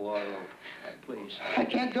meeting in the war room. Please. I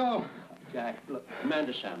can't go. Jack, look,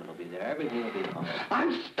 Commander Salmon will be there. Everything will be fine.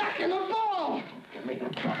 I'm stuck in a ball. You make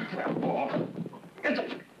him talk to that ball. It's a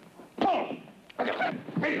ball.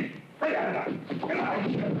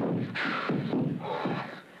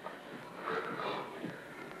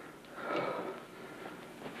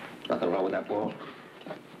 Nothing wrong with that ball.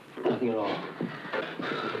 Nothing at all.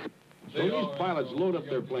 So these pilots load up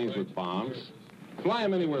their planes with bombs, fly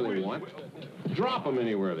them anywhere they want, drop them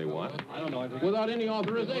anywhere they want, without any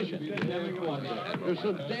authorization. They're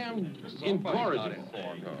so damn incorrigible.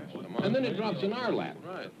 And then it drops in our lap.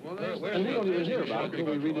 And we don't even hear about it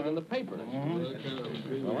until we read it in the paper.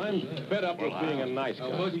 Well, I'm fed up with being a nice guy.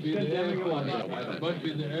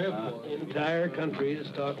 Entire country is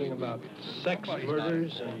talking about sex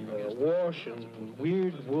murders and wash and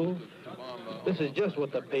weird wolf. This is just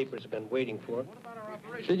what the paper's been waiting for.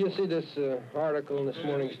 Did you see this article in this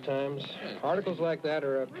morning's Times? Articles like that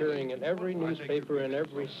are appearing in every newspaper in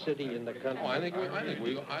every city in the country. Oh, I think we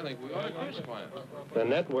ought to crucify them. The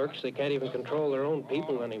networks, they can't even control their own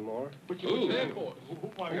people anymore. That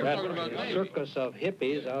circus of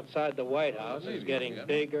hippies outside the White House is getting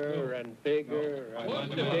bigger and bigger and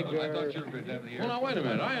bigger. Well, now, wait a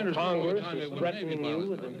minute. I understand. Congress is threatening you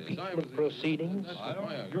with impeachment proceedings.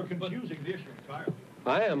 You're confusing the issue entirely.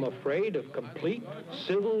 I am afraid of complete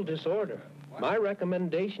civil disorder. My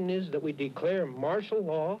recommendation is that we declare martial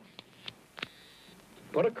law,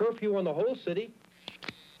 put a curfew on the whole city,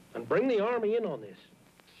 and bring the Army in on this.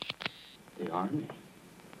 The Army?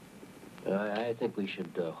 I think we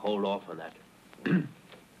should hold off on that.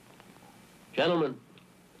 Gentlemen,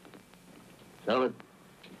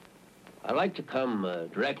 I'd like to come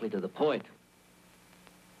directly to the point.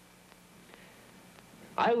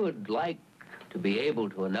 I would like to be able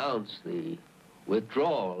to announce the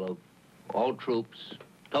withdrawal of all troops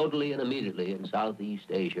totally and immediately in Southeast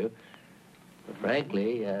Asia. But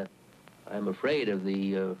frankly, I'm afraid of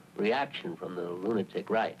the reaction from the lunatic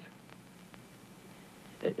right.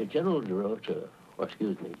 General DeRocha, or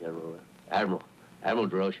excuse me, Admiral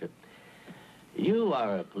DeRocha, you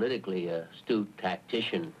are a politically astute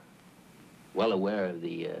tactician, well aware of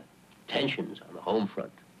the tensions on the home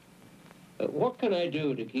front. What can I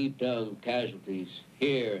do to keep down casualties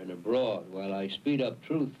here and abroad while I speed up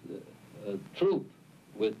troop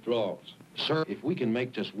withdrawals? Sir, if we can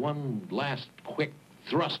make just one last quick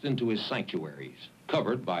thrust into his sanctuaries,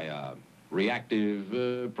 covered by a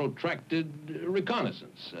reactive, protracted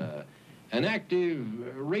reconnaissance, an active,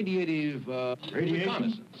 radiative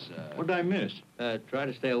reconnaissance. What did I miss? Try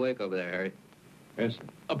to stay awake over there, Harry. Yes, sir.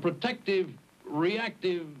 A protective,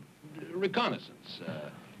 reactive reconnaissance.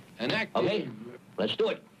 An active... Okay, let's do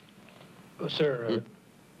it. Oh, sir,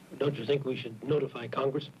 don't you think we should notify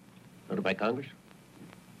Congress? Notify Congress?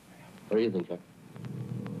 What do you think, sir?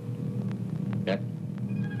 Jack?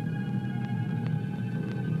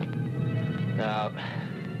 No,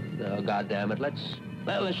 goddammit, let's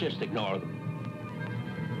just ignore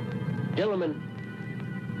them. Gentlemen,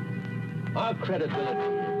 our credibility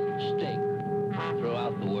is at stake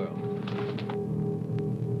throughout the world.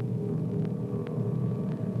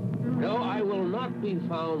 No, I will not be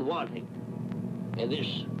found wanting in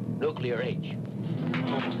this nuclear age. Just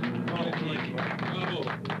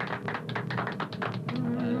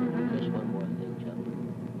one more thing,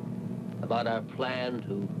 gentlemen. About our plan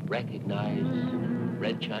to recognize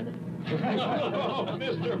Red China. Oh,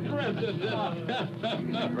 Mr. President!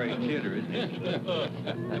 He's a great kidder, isn't he?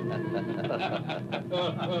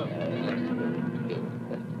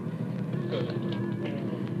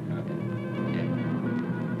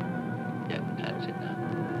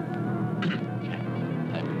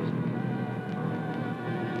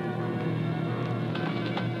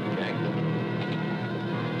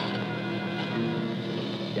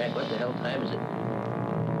 Jack, what the hell time is it?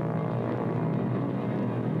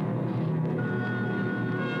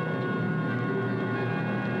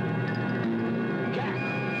 Jack!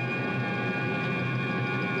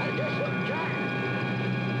 Guess what, Jack?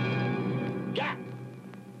 Jack!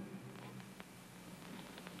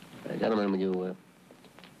 Gentlemen, will you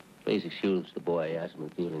please excuse the boy? He hasn't been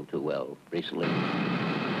feeling too well recently.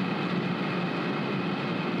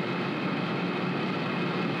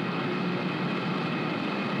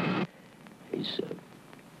 He's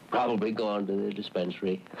probably gone to the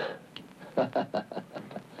dispensary.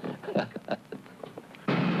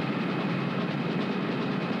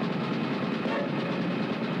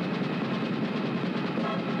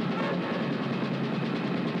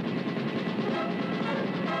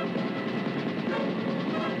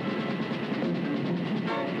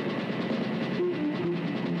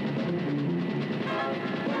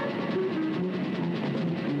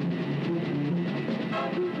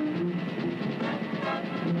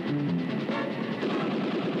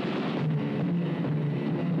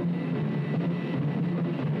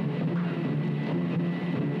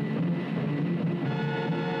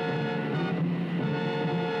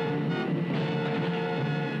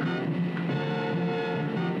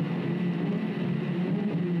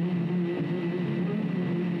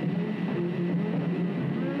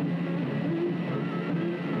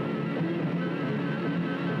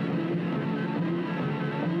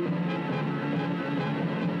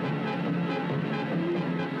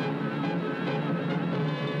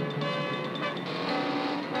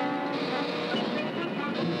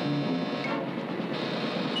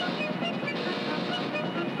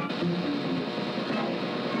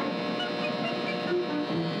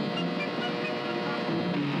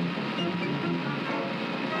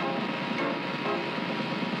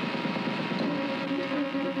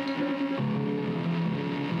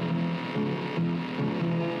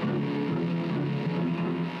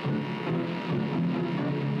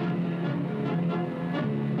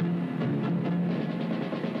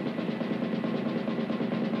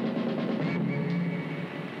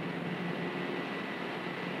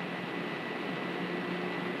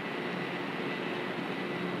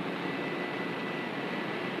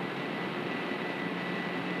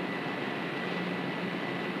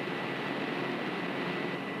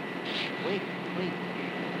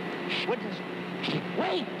 What is...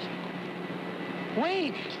 Wait!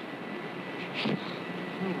 Wait!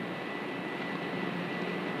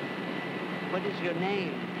 What is your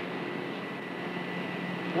name?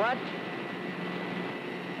 What?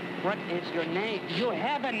 What is your name? You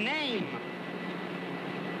have a name!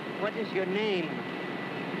 What is your name?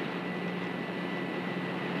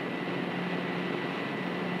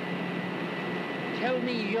 Tell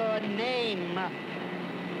me your name.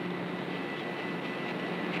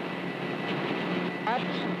 What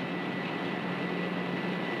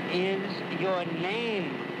is your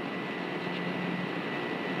name?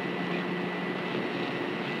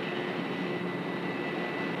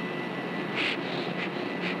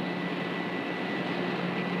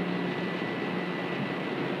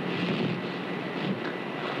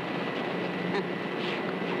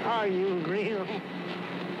 Are you real?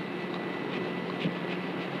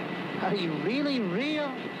 Are you really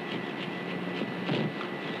real?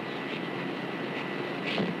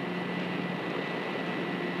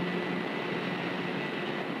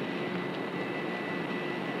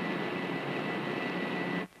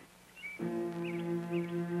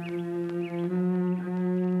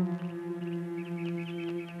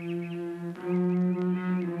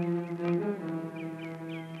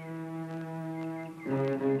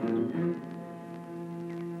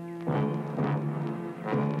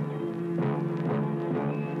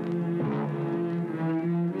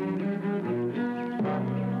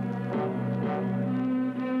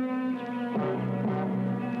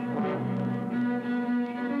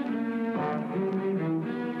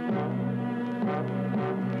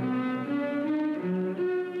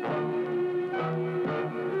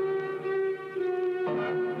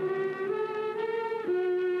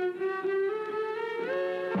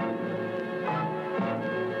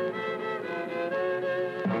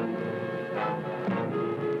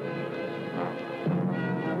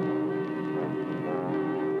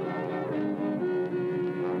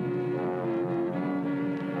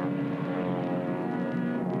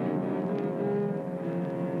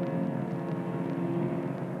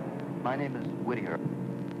 My name is Whittier.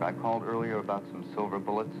 I called earlier about some silver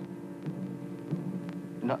bullets.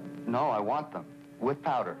 No, I want them. With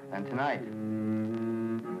powder, and tonight.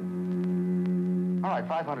 All right,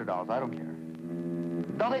 $500, I don't care.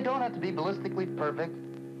 No, they don't have to be ballistically perfect.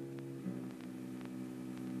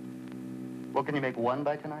 Well, can you make one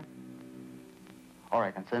by tonight? All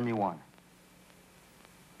right, then send me one.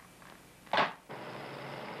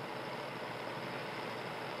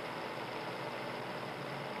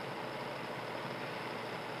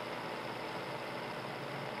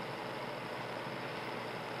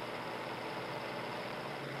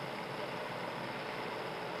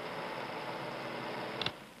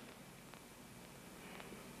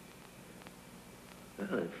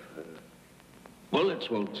 Well, if bullets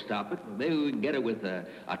won't stop it, maybe we can get it with a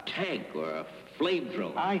tank or a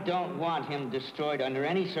flamethrower. I don't want him destroyed under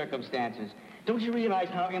any circumstances. Don't you realize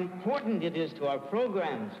how important it is to our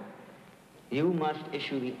programs? You must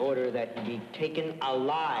issue the order that he be taken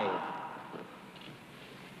alive.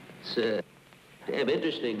 It's damn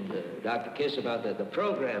interesting, Dr. Kiss, about the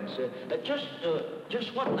programs.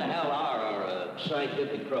 Just what the hell are our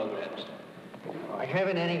scientific programs? Oh, I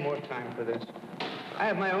haven't any more time for this. I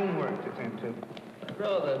have my own work to tend to.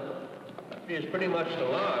 No, the country is pretty much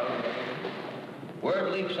alarmed.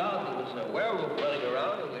 Word leaks out that there's a werewolf running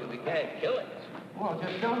around and we can't kill it. Well,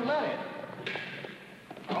 just don't let it.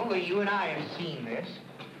 Only you and I have seen this.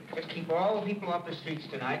 Just keep all the people off the streets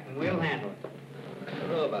tonight and we'll handle it. I don't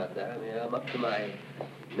know about that. I mean, I'm up to my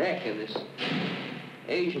neck in this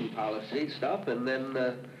Asian policy stuff, and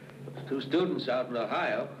then 2 students out in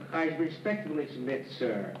Ohio. I respectfully submit,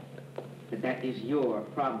 sir, that is your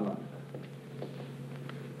problem.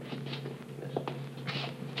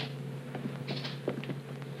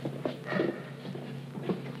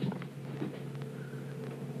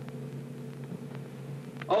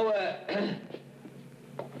 Oh,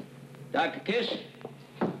 Dr. Kiss?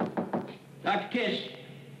 Dr. Kiss?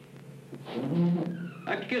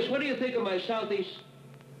 Dr. Kiss, what do you think of my Southeast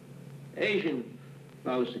Asian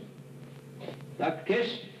policy? Dr. Kiss?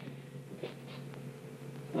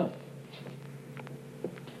 Oh.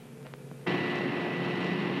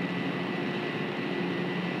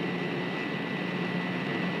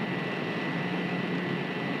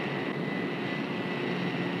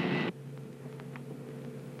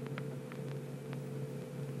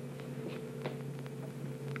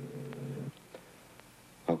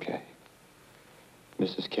 Okay.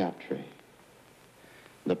 Mrs. Captree,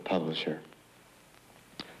 the publisher,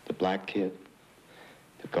 the black kid,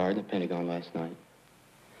 the guard in the Pentagon last night,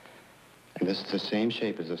 and this is the same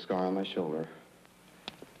shape as the scar on my shoulder.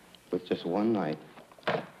 with just one night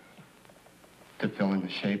to fill in the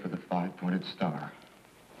shape of the five-pointed star.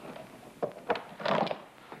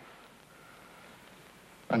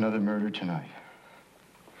 Another murder tonight.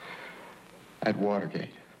 At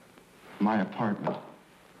Watergate, my apartment.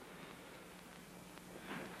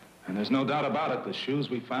 And there's no doubt about it, the shoes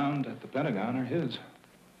we found at the Pentagon are his.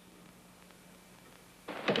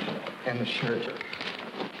 And the shirt.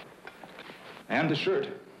 And the shirt.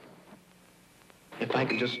 If I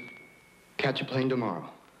could just catch a plane tomorrow,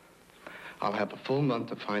 I'll have a full month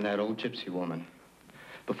to find that old gypsy woman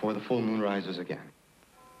before the full moon rises again.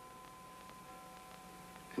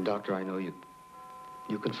 And, Doctor, I know you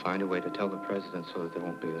can find a way to tell the president so that there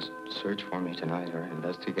won't be a search for me tonight or an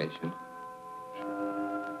investigation.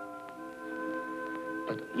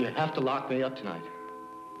 But you have to lock me up tonight.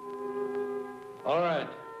 All right.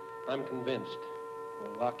 I'm convinced.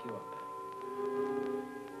 We'll lock you up.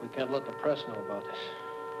 We can't let the press know about this.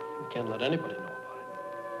 We can't let anybody know about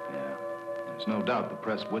it. Yeah. There's no doubt the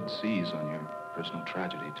press would seize on your personal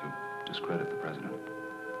tragedy to discredit the president.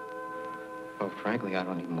 Well, frankly, I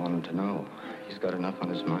don't even want him to know. He's got enough on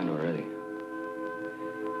his mind already.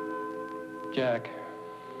 Jack,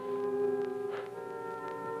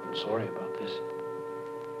 I'm sorry about this.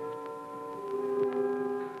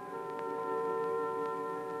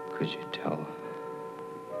 Could you tell?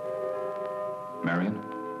 Marion?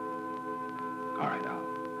 All right,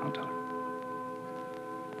 I'll tell her.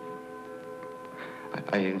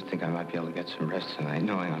 I even think I might be able to get some rest tonight,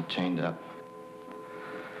 knowing I'm chained up.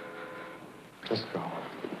 Let's go.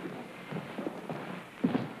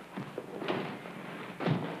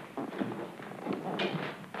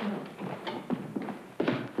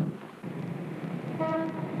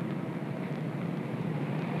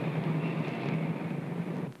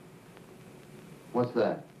 What's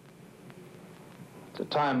that? It's a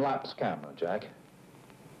time-lapse camera, Jack.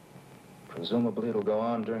 Presumably it'll go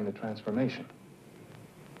on during the transformation.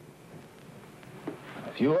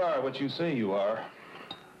 If you are what you say you are,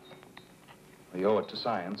 we owe it to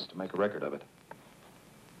science to make a record of it.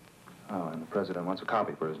 Oh, and the president wants a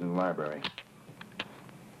copy for his new library.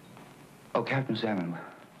 Oh, Captain Salmon,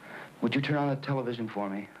 would you turn on the television for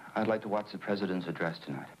me? I'd like to watch the president's address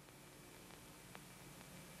tonight.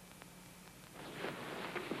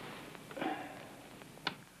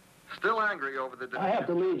 Still angry over the... I have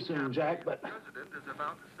to leave soon, Jack, but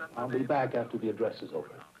I'll be back after the address is over.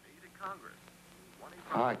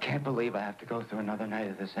 Oh, I can't believe I have to go through another night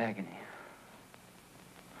of this agony.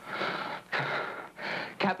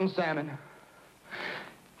 Captain Salmon,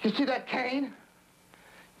 you see that cane?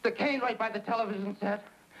 The cane right by the television set?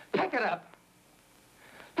 Pick it up.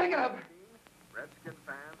 Pick it up.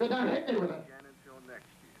 They're gonna hit me with it.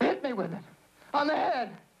 Hit me with it. On the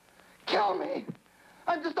head. Kill me.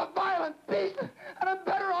 I'm just a violent beast, and I'm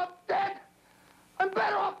better off dead. I'm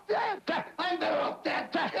better off dead. Jack! I'm better off dead.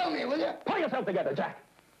 Kill me, will you? Pull yourself together, Jack.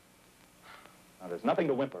 Now, there's nothing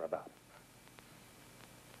to whimper about.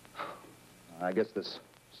 I guess this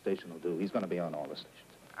station will do. He's going to be on all the stations.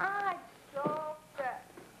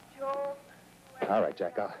 All right,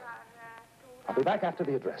 Jack, I'll be back after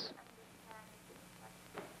the address.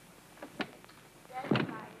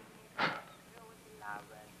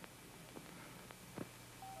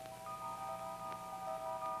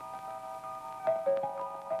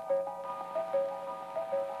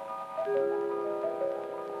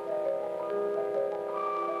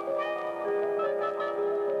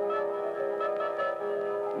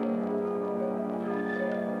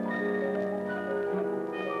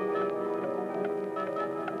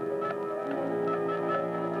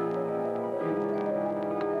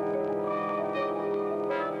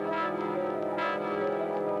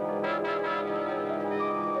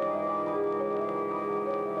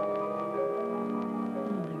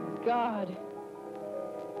 God.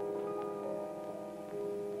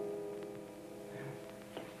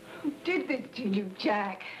 Who did this to you,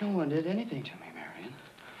 Jack? No one did anything to me, Marion.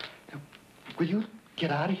 Will you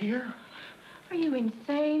get out of here? Are you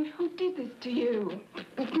insane? Who did this to you?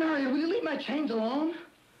 Marion, will you leave my chains alone?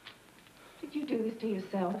 Did you do this to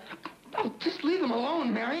yourself? Oh, just leave them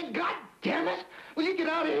alone, Marion. God damn it! Will you get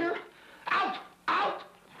out of here? Out! Out!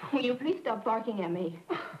 Will you please stop barking at me?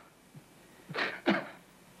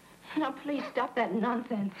 Now, please stop that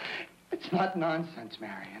nonsense. It's not nonsense,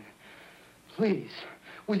 Marion. Please,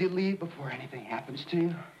 will you leave before anything happens to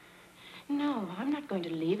you? No, I'm not going to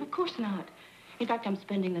leave. Of course not. In fact, I'm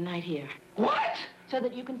spending the night here. What? So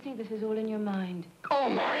that you can see this is all in your mind. Oh,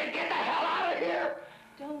 Marion, get the hell out of here!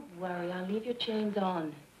 Don't worry. I'll leave your chains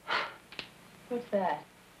on. What's that?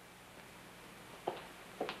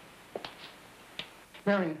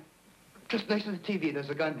 Marion, Just next to the TV, there's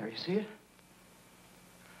a gun there. You see it?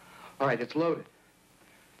 All right, it's loaded.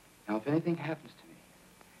 Now, if anything happens to me,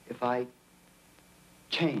 if I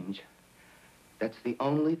change, that's the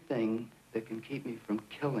only thing that can keep me from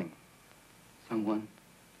killing someone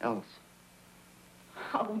else.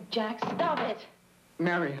 Oh, Jack, stop it.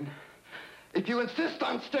 Marion, if you insist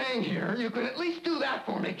on staying here, you can at least do that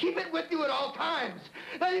for me. Keep it with you at all times.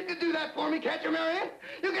 Now, you can do that for me, can't you, Marion?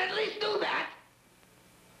 You can at least do that.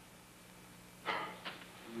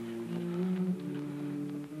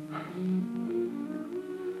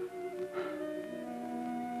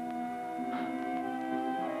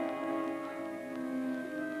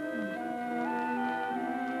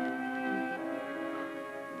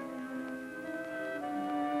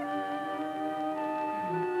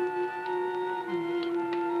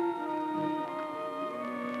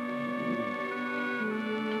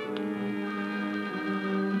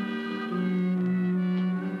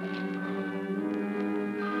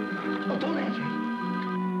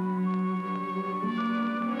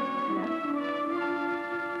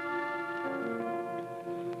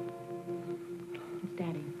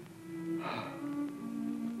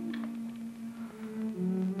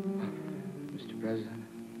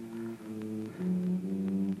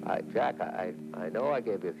 Jack, I know I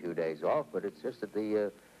gave you a few days off, but it's just that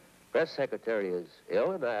the press secretary is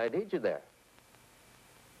ill, and I need you there.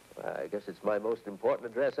 I guess it's my most important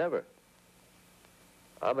address ever.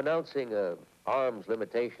 I'm announcing an arms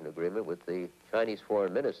limitation agreement with the Chinese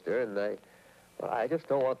foreign minister, and I just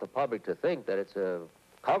don't want the public to think that it's a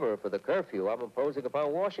cover for the curfew I'm imposing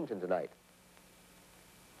upon Washington tonight.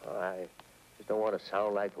 I just don't want to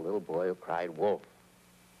sound like the little boy who cried wolf.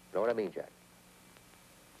 You know what I mean, Jack?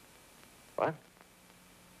 What?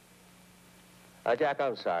 Jack,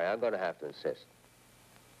 I'm sorry. I'm going to have to insist.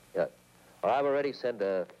 Yeah. Well, I've already sent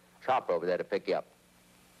a chopper over there to pick you up.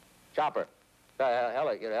 Chopper.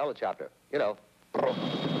 Helicopter. You know.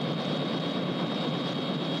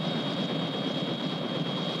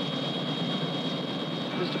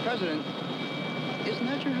 Mr. President, isn't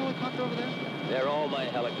that your helicopter over there? They're all my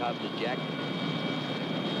helicopters, Jack.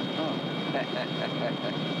 Oh.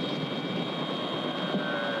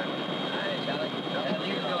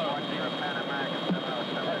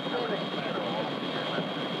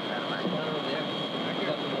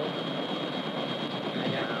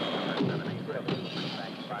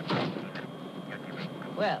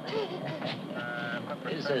 Well,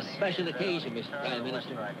 it's a special occasion, Mr. Prime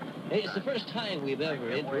Minister. It's the first time we've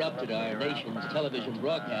ever interrupted our nation's television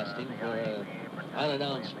broadcasting for an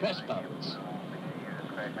unannounced press conference.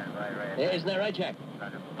 Isn't that right, Jack?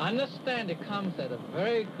 I understand it comes at a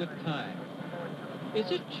very good time.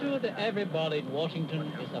 Is it true that everybody in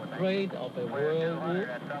Washington is afraid of a werewolf?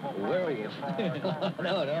 A werewolf?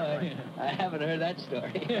 No, I haven't heard that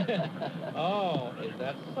story. Oh, is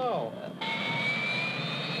that so?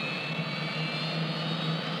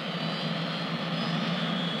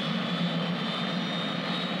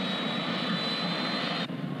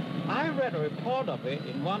 I read a report of it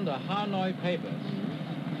in one of the Hanoi papers.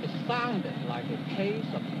 It sounded like a case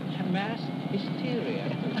of mass hysteria.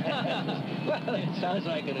 Well, it sounds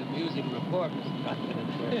like an amusing report, Mr.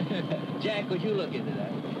 President. Jack, would you look into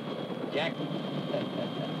that? Jack?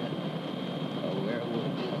 A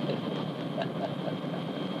werewolf.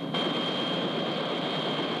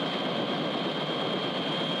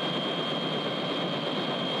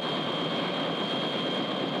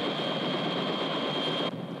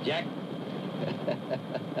 Jack?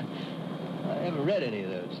 I haven't read any of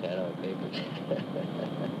those Hanoi papers.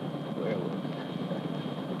 Werewolf.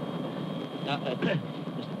 Now,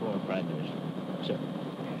 Mr. Former Prime Minister, sir,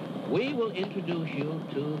 we will introduce you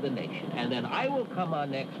to the nation, and then I will come on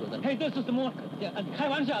next with an... Hey, this is the more... 开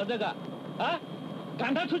玩笑这个啊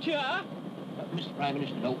赶他出去啊 Mr. Prime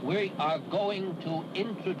Minister, no, we are going to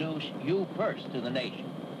introduce you first to the nation.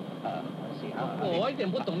 Let's see, how... 我一点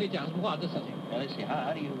不懂你讲什么话这事情 Let's see,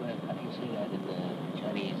 how do you say that in the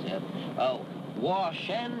Chinese? Wa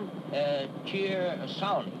Shen Cheer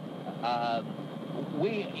Sound.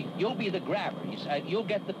 You'll be the grabber. You'll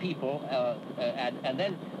get the people, and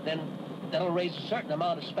then that'll raise a certain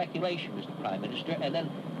amount of speculation, Mr. Prime Minister, and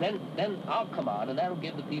then I'll come on, and that'll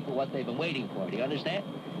give the people what they've been waiting for. Do you understand?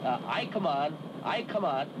 I come on,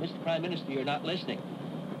 Mr. Prime Minister, you're not listening.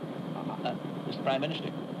 Mr. Prime Minister.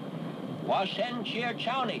 Wa Shen Cheer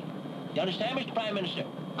Chowny. You understand, Mr. Prime Minister?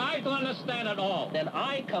 I don't understand at all. Then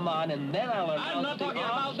I come on, and then I'll announce I'm not talking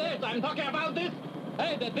about this. I'm talking about this.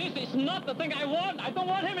 Hey, this is not the thing I want. I don't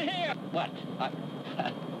want him here. What?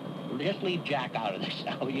 Just leave Jack out of this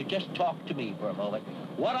now. You just talk to me for a moment.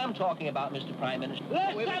 What I'm talking about, Mr. Prime Minister...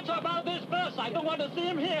 Let's talk about this first. I don't want to see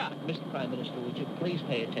him here. Mr. Prime Minister, would you please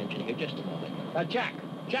pay attention here just a moment?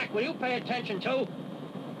 Jack, will you pay attention too?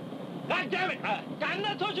 God damn it!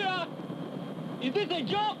 Is this a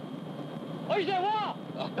joke? Or is it war?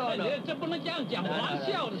 Oh, no. It's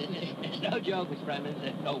no joke, Mr. Prime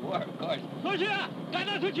Minister. No war, of course.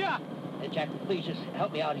 Jack, please just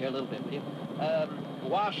help me out here a little bit, will you?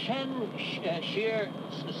 Washen sheer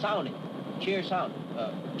sounding. Sheer sound.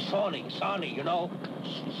 Sony, you know?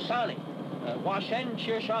 Sony. Washen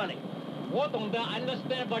sheer Sony. I don't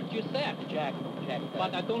understand what you said, Jack.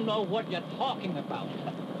 But I don't know what you're talking about.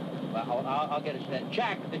 Well, I'll get it to that.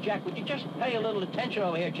 Jack, would you just pay a little attention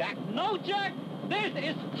over here, Jack? No, Jack! This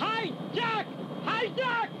is hijack!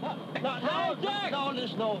 Hijack! No,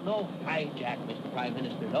 there's no hijack, Mr. Prime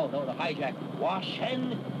Minister. No, hijack.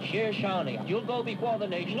 Washen sheer Shawnee. You'll go before the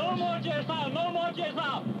nation. No more 介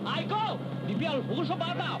绍 I go! 你不要胡说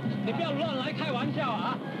八道，你不要乱来开玩笑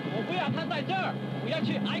啊！我不要他在这儿，我要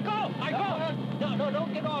去 I go! No,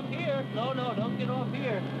 don't get off here. No, don't get off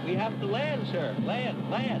here. We have to land, sir. Land.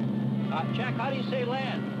 Jack, how do you say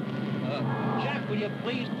land? Jack, will you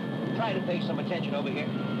please try to pay some attention over here?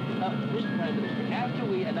 Mr. Prime Minister, after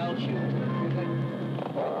we announce you...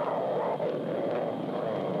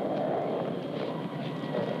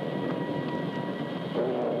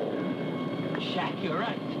 Jack, you're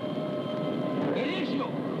right. It is you.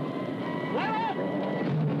 Werewolf!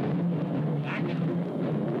 Jack.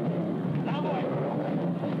 Now, boy.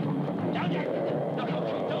 Down, Jack. No, don't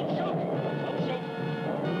shoot.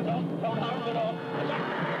 Don't harm him at all. Jack,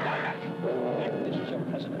 down, Jack. This is your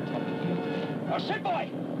president talking to you. Now, sit, boy.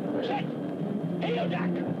 Sit. Heel, Jack.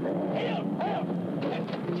 Heel.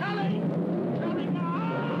 Charlie, no.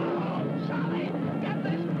 Charlie, get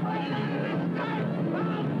this plane out of this guy.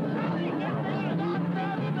 Charlie, get this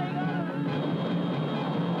goddamn thing out of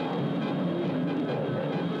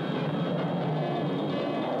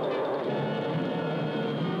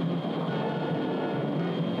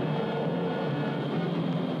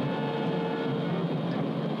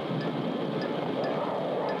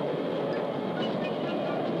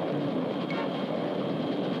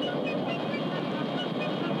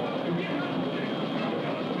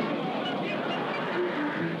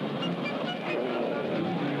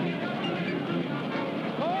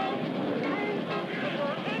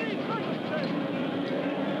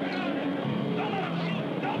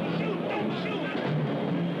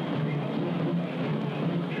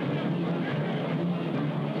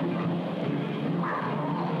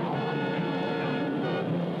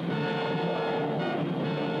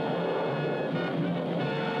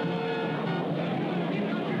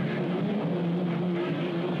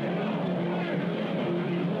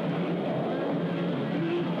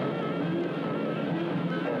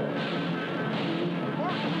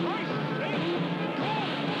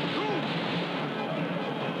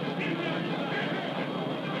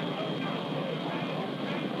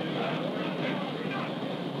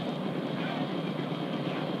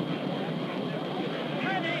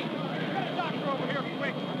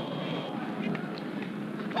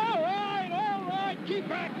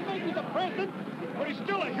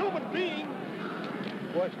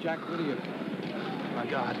Jack, what are you? My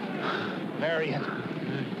God. Marion.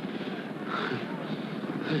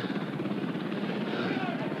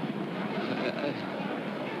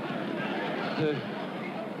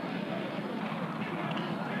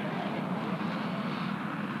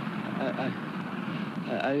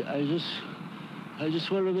 I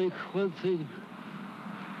just want to make one thing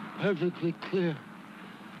perfectly clear.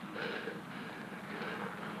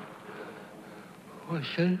 What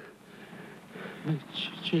said?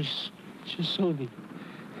 Just Sony.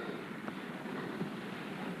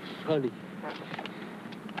 Sonny.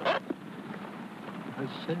 I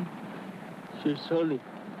said, just Sony.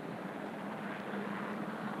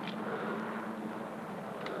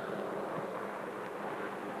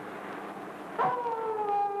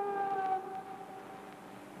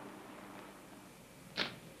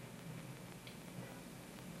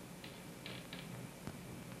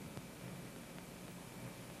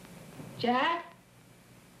 Jack?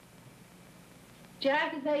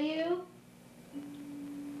 Jack, is that you?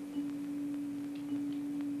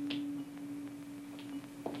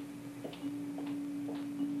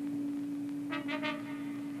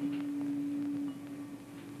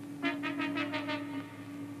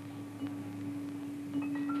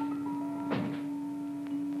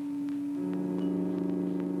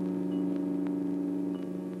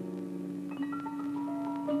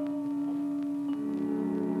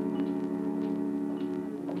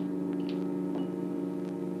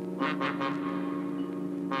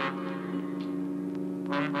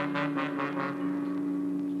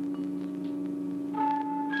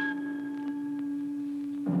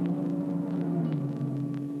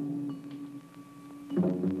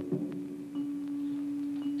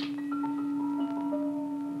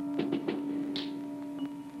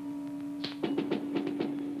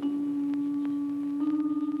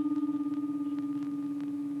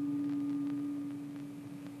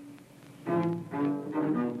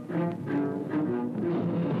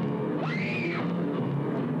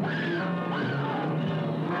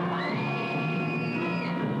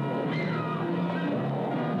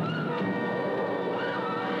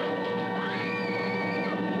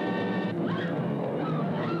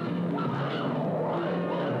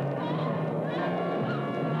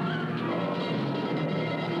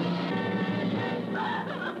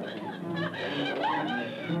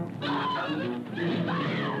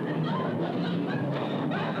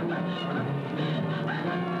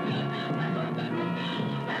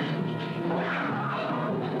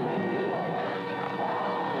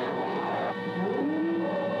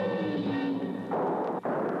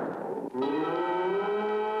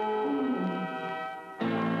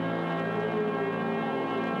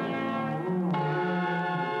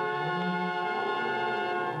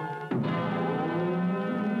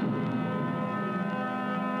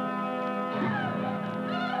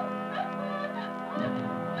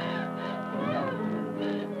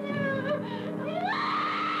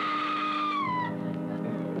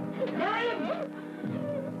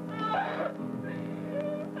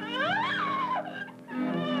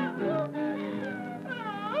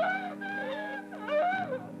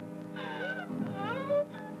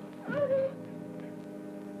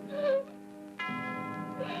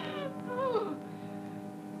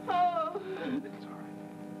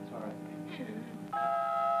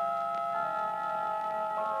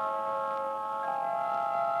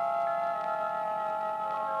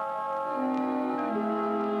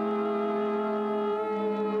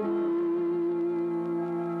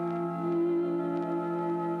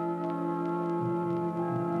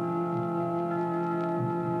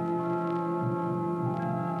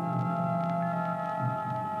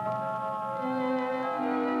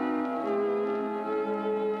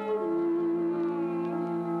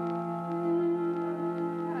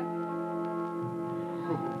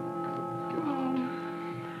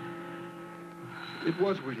 It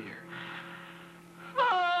was Whittier.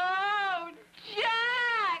 Oh,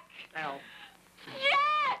 Jack! Al,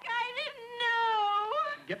 Jack, I didn't know!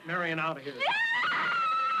 get Marion out of here. Jack!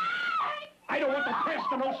 I don't want the press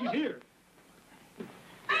to know she's here.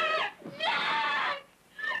 Jack!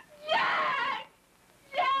 Jack!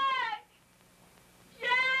 Jack!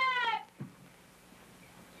 Jack!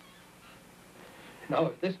 Now,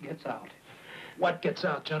 if this gets out... What gets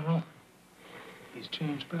out, General? He's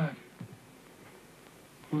changed back.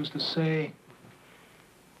 Who's to say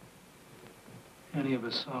any of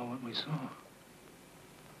us saw what we saw?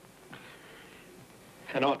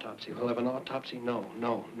 An autopsy. We'll have an autopsy? No.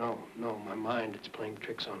 My mind, it's playing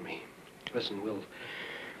tricks on me. Listen,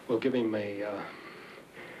 we'll give him a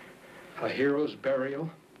hero's burial.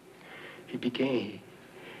 He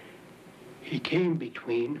came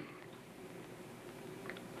between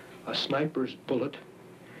a sniper's bullet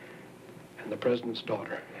and the president's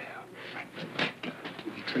daughter.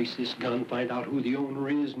 We trace this gun, find out who the owner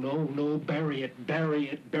is. No, bury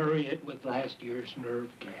it with last year's nerve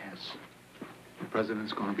gas. The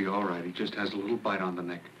president's going to be all right. He just has a little bite on the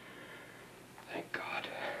neck. Thank God.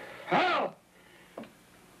 Hal!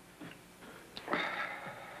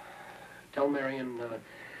 Tell Marion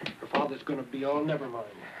her father's going to be all never mind.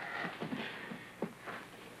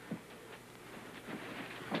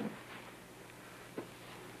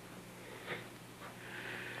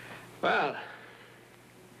 Well,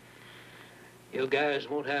 you guys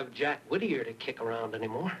won't have Jack Whittier to kick around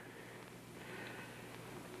anymore.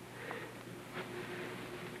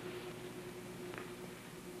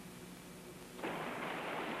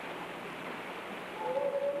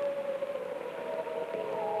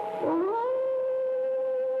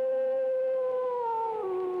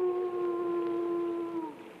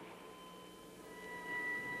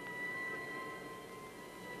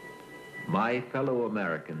 My fellow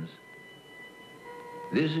Americans,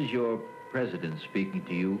 this is your president speaking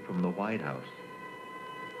to you from the White House.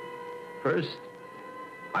 First,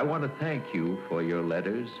 I want to thank you for your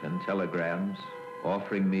letters and telegrams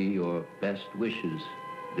offering me your best wishes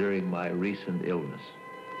during my recent illness.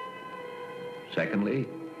 Secondly,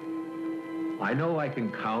 I know I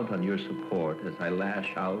can count on your support as I lash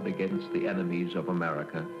out against the enemies of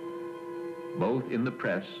America, both in the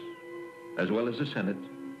press as well as the Senate,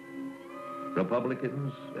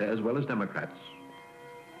 Republicans as well as Democrats.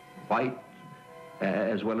 white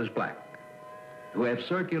as well as black, who have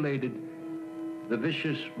circulated the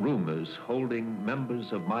vicious rumors holding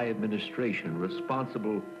members of my administration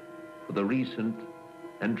responsible for the recent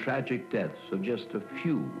and tragic deaths of just a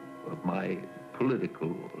few of my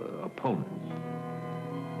political opponents.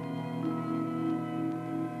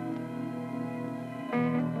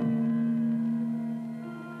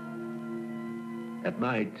 At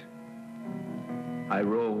night, I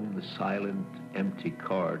roam the silent, empty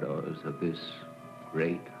corridors of this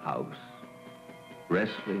great house,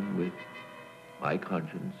 wrestling with my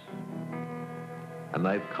conscience, and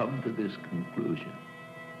I've come to this conclusion.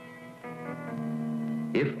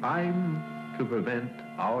 If I'm to prevent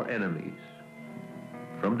our enemies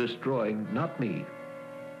from destroying not me,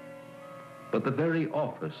 but the very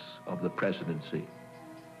office of the presidency,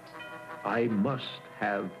 I must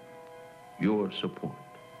have your support.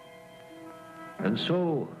 And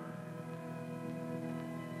so